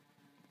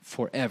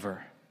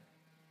forever.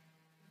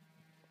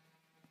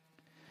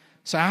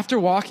 So after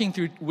walking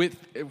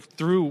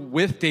through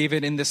with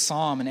David in this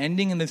psalm and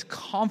ending in this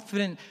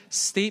confident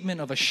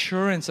statement of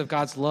assurance of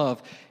God's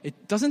love,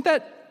 doesn't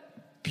that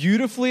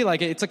beautifully,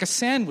 it's like a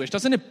sandwich,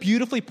 doesn't it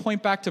beautifully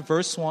point back to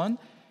verse 1?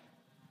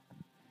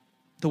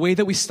 The way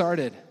that we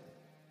started.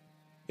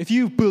 If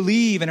you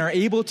believe and are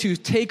able to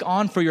take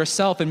on for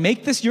yourself and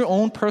make this your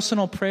own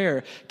personal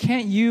prayer,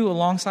 can't you,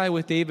 alongside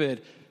with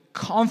David,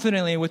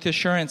 confidently with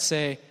assurance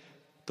say,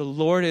 the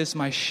Lord is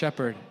my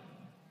shepherd.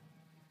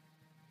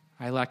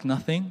 I lack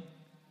nothing.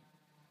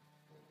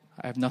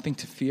 I have nothing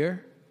to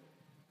fear.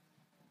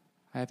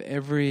 I have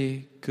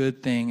every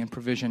good thing and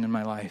provision in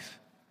my life.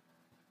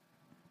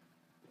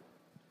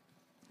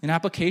 In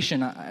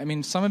application, I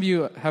mean, some of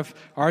you have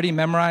already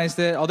memorized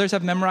it. Others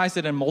have memorized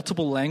it in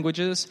multiple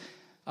languages.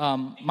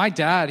 My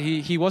dad,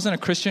 he wasn't a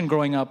Christian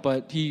growing up,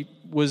 but he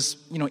was,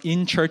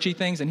 in churchy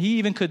things, and he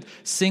even could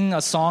sing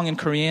a song in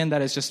Korean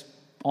that is just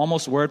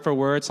almost word for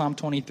word, Psalm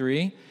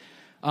 23.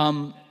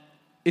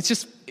 It's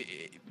just,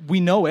 we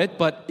know it,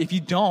 but if you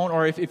don't,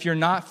 or if you're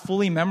not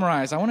fully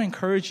memorized, I want to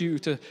encourage you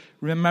to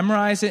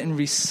memorize it and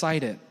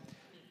recite it.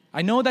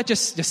 I know that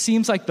just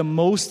seems like the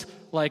most,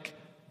 like,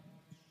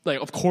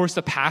 of course,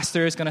 the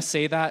pastor is going to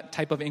say that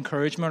type of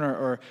encouragement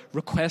or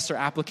request or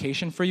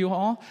application for you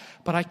all.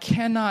 But I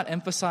cannot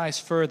emphasize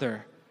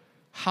further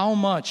how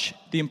much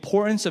the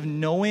importance of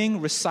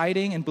knowing,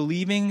 reciting, and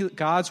believing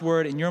God's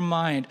word in your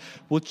mind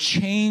will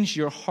change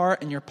your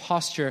heart and your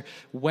posture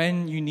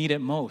when you need it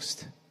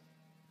most.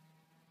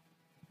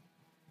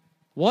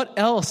 What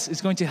else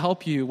is going to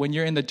help you when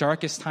you're in the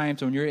darkest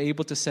times, when you're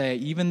able to say,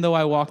 even though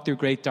I walk through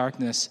great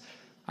darkness,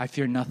 I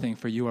fear nothing,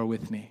 for you are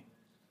with me?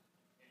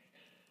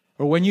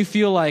 Or when you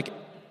feel like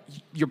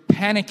you're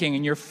panicking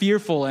and you're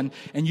fearful and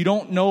you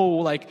don't know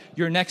like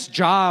your next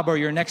job or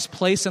your next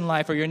place in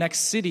life or your next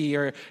city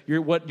or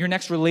your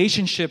next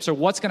relationships or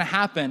what's going to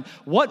happen,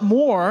 what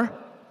more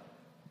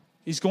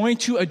is going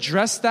to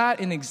address that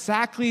in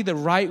exactly the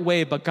right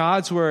way but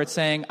God's word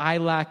saying, I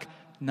lack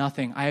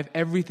nothing. I have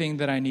everything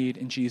that I need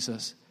in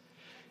Jesus.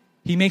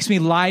 He makes me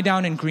lie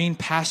down in green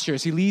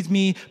pastures. He leads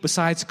me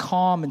beside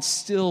calm and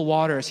still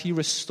waters. He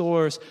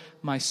restores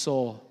my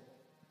soul.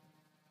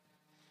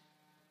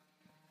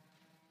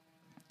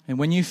 And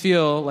when you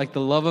feel like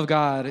the love of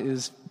God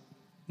is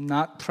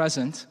not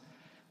present,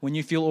 when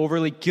you feel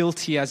overly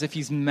guilty as if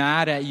he's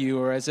mad at you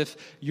or as if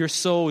you're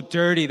so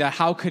dirty that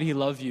how could he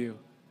love you?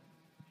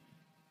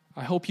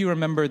 I hope you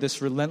remember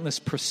this relentless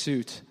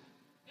pursuit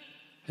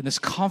and this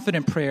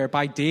confident prayer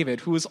by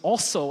David, who is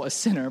also a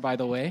sinner, by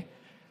the way.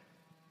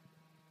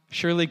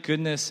 Surely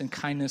goodness and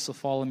kindness will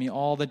follow me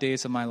all the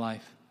days of my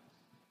life,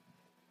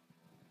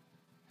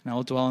 and I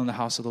will dwell in the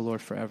house of the Lord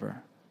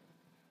forever.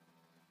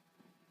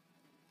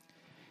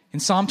 In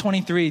Psalm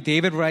 23,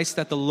 David writes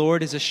that the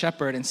Lord is a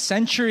shepherd, and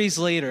centuries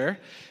later,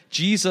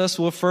 Jesus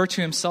will refer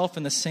to himself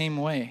in the same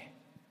way.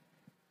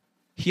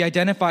 He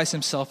identifies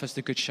himself as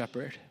the good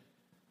shepherd.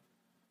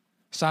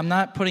 So I'm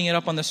not putting it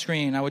up on the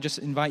screen. I would just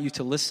invite you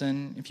to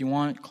listen. If you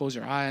want, close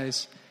your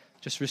eyes,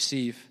 just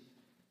receive.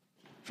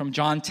 From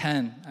John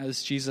 10,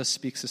 as Jesus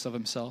speaks this of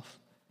himself.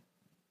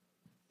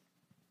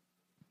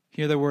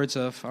 Hear the words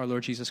of our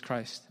Lord Jesus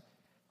Christ.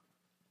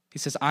 He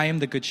says, I am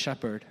the good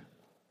shepherd.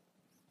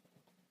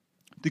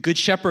 The good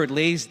shepherd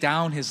lays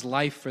down his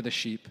life for the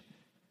sheep.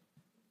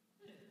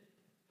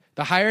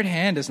 The hired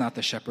hand is not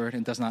the shepherd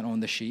and does not own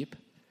the sheep.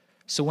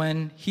 So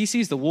when he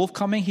sees the wolf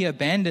coming, he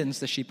abandons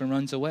the sheep and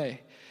runs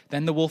away.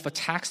 Then the wolf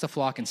attacks the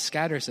flock and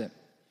scatters it.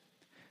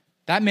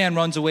 That man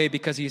runs away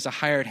because he is a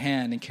hired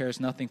hand and cares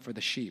nothing for the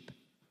sheep.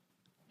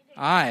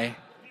 I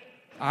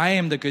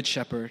am the good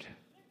shepherd.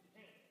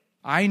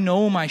 I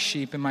know my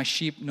sheep and my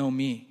sheep know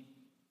me.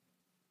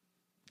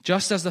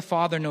 Just as the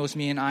Father knows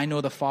me and I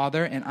know the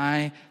Father, and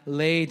I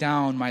lay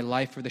down my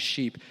life for the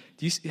sheep.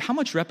 Do you see how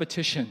much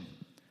repetition,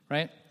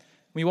 right?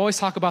 We always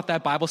talk about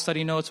that Bible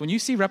study notes. When you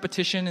see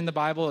repetition in the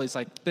Bible, it's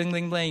like bling,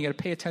 bling, bling. You got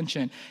to pay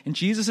attention. And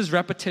Jesus'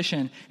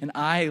 repetition, and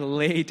I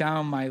lay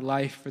down my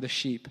life for the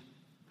sheep.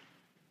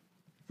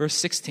 Verse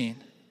 16.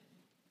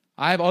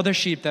 I have other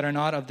sheep that are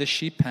not of this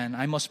sheep pen.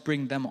 I must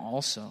bring them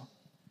also.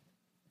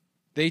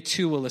 They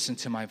too will listen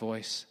to my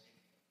voice.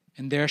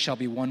 And there shall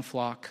be one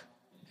flock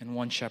and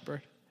one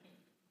shepherd.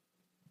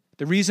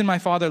 The reason my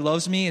Father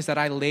loves me is that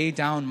I lay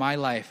down my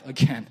life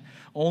again,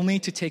 only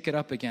to take it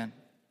up again.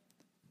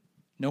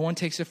 No one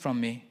takes it from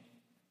me,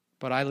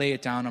 but I lay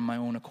it down on my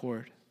own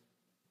accord.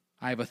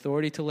 I have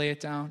authority to lay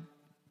it down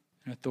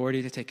and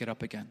authority to take it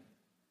up again.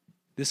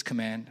 This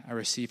command I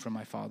received from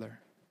my Father.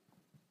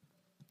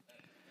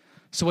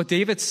 So what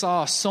David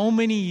saw so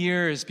many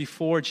years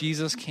before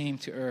Jesus came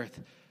to earth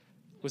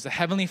was the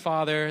Heavenly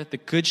Father, the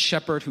Good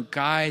Shepherd who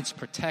guides,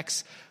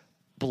 protects,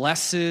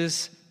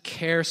 blesses,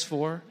 cares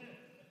for.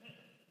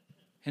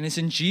 And it's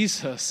in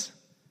Jesus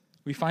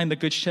we find the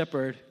Good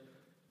Shepherd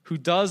who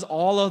does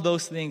all of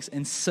those things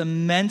and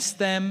cements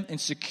them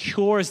and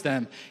secures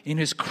them in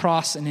his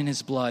cross and in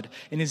his blood,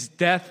 in his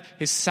death,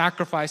 his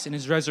sacrifice, in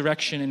his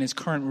resurrection, and his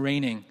current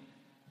reigning.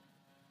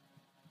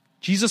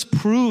 Jesus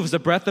proves the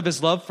breadth of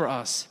his love for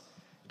us,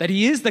 that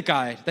he is the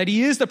guide, that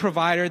he is the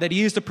provider, that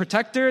he is the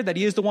protector, that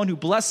he is the one who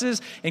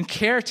blesses and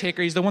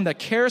caretaker. He's the one that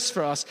cares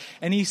for us,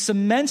 and he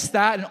cements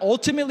that and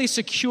ultimately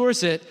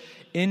secures it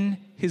in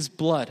his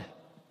blood.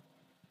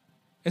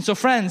 And so,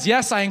 friends,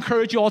 yes, I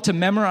encourage you all to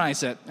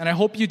memorize it, and I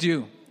hope you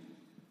do.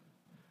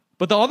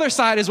 But the other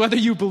side is whether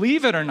you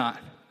believe it or not.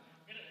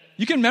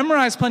 You can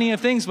memorize plenty of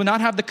things but not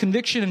have the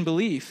conviction and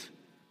belief.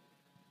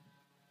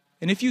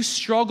 And if you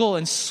struggle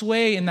and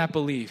sway in that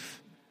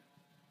belief,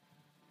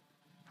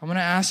 I'm going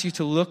to ask you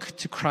to look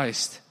to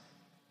Christ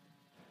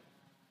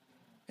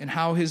and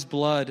how his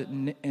blood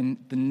and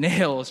the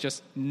nails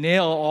just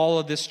nail all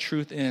of this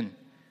truth in.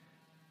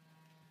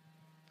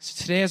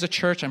 So today as a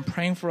church, I'm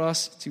praying for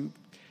us to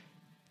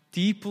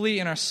deeply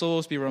in our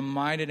souls be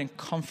reminded and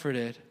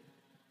comforted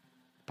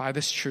by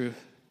this truth.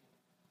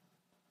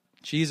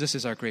 Jesus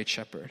is our great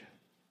shepherd,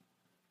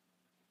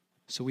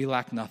 so we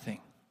lack nothing.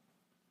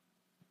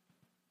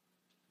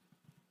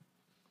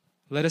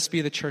 Let us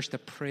be the church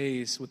that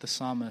prays with the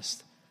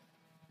psalmist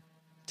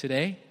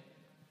today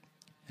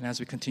and as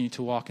we continue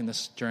to walk in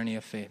this journey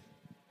of faith.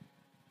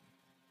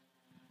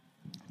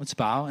 Let's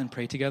bow and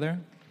pray together.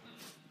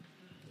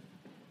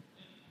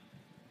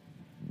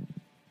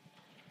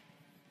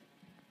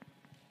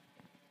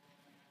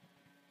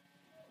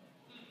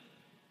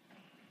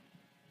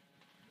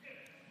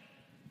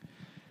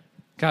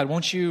 God,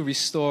 won't you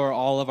restore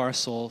all of our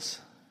souls?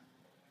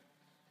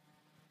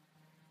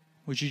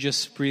 Would you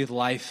just breathe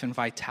life and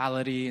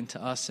vitality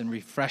into us and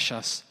refresh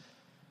us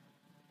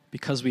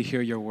because we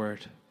hear your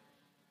word?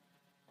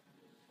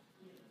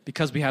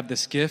 Because we have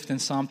this gift in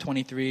Psalm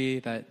 23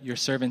 that your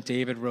servant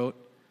David wrote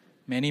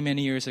many,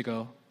 many years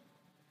ago.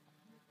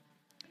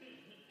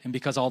 And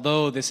because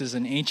although this is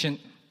an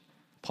ancient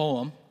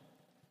poem,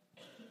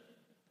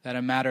 that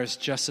it matters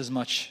just as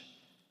much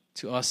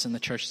to us in the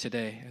church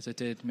today as it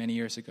did many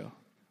years ago.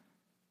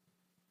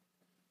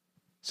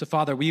 So,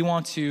 Father, we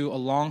want to,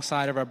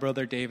 alongside of our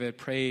brother David,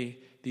 pray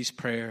these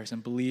prayers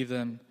and believe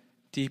them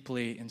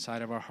deeply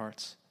inside of our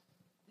hearts.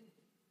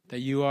 That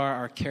you are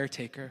our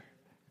caretaker.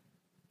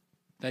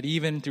 That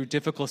even through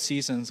difficult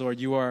seasons, Lord,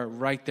 you are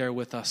right there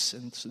with us,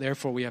 and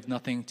therefore we have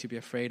nothing to be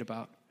afraid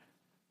about.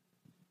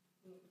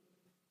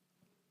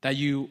 That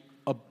you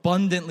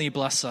abundantly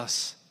bless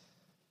us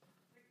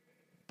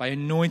by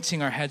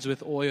anointing our heads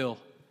with oil,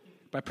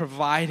 by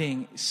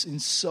providing in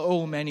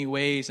so many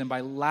ways, and by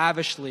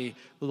lavishly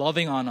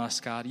loving on us,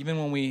 God, even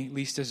when we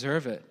least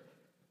deserve it.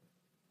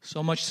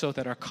 So much so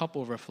that our cup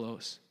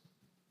overflows.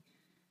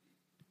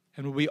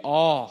 And we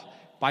all,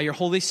 by your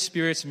Holy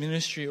Spirit's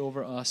ministry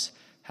over us,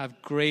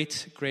 have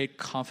great, great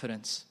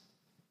confidence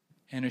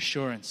and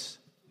assurance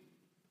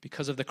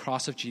because of the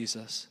cross of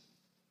Jesus,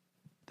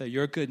 that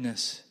your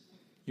goodness,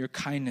 your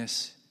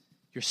kindness,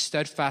 your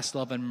steadfast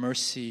love and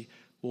mercy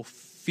will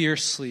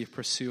fiercely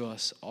pursue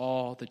us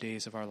all the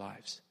days of our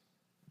lives.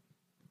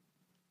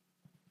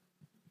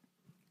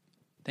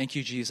 Thank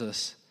you,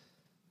 Jesus,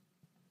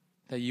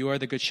 that you are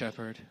the good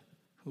shepherd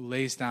who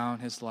lays down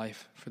his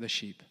life for the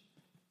sheep.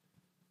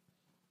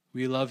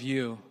 We love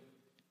you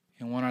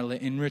and want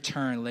to, in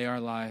return, lay our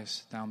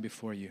lives down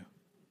before you.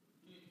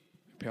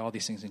 We pray all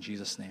these things in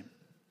Jesus' name.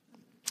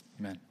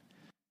 Amen.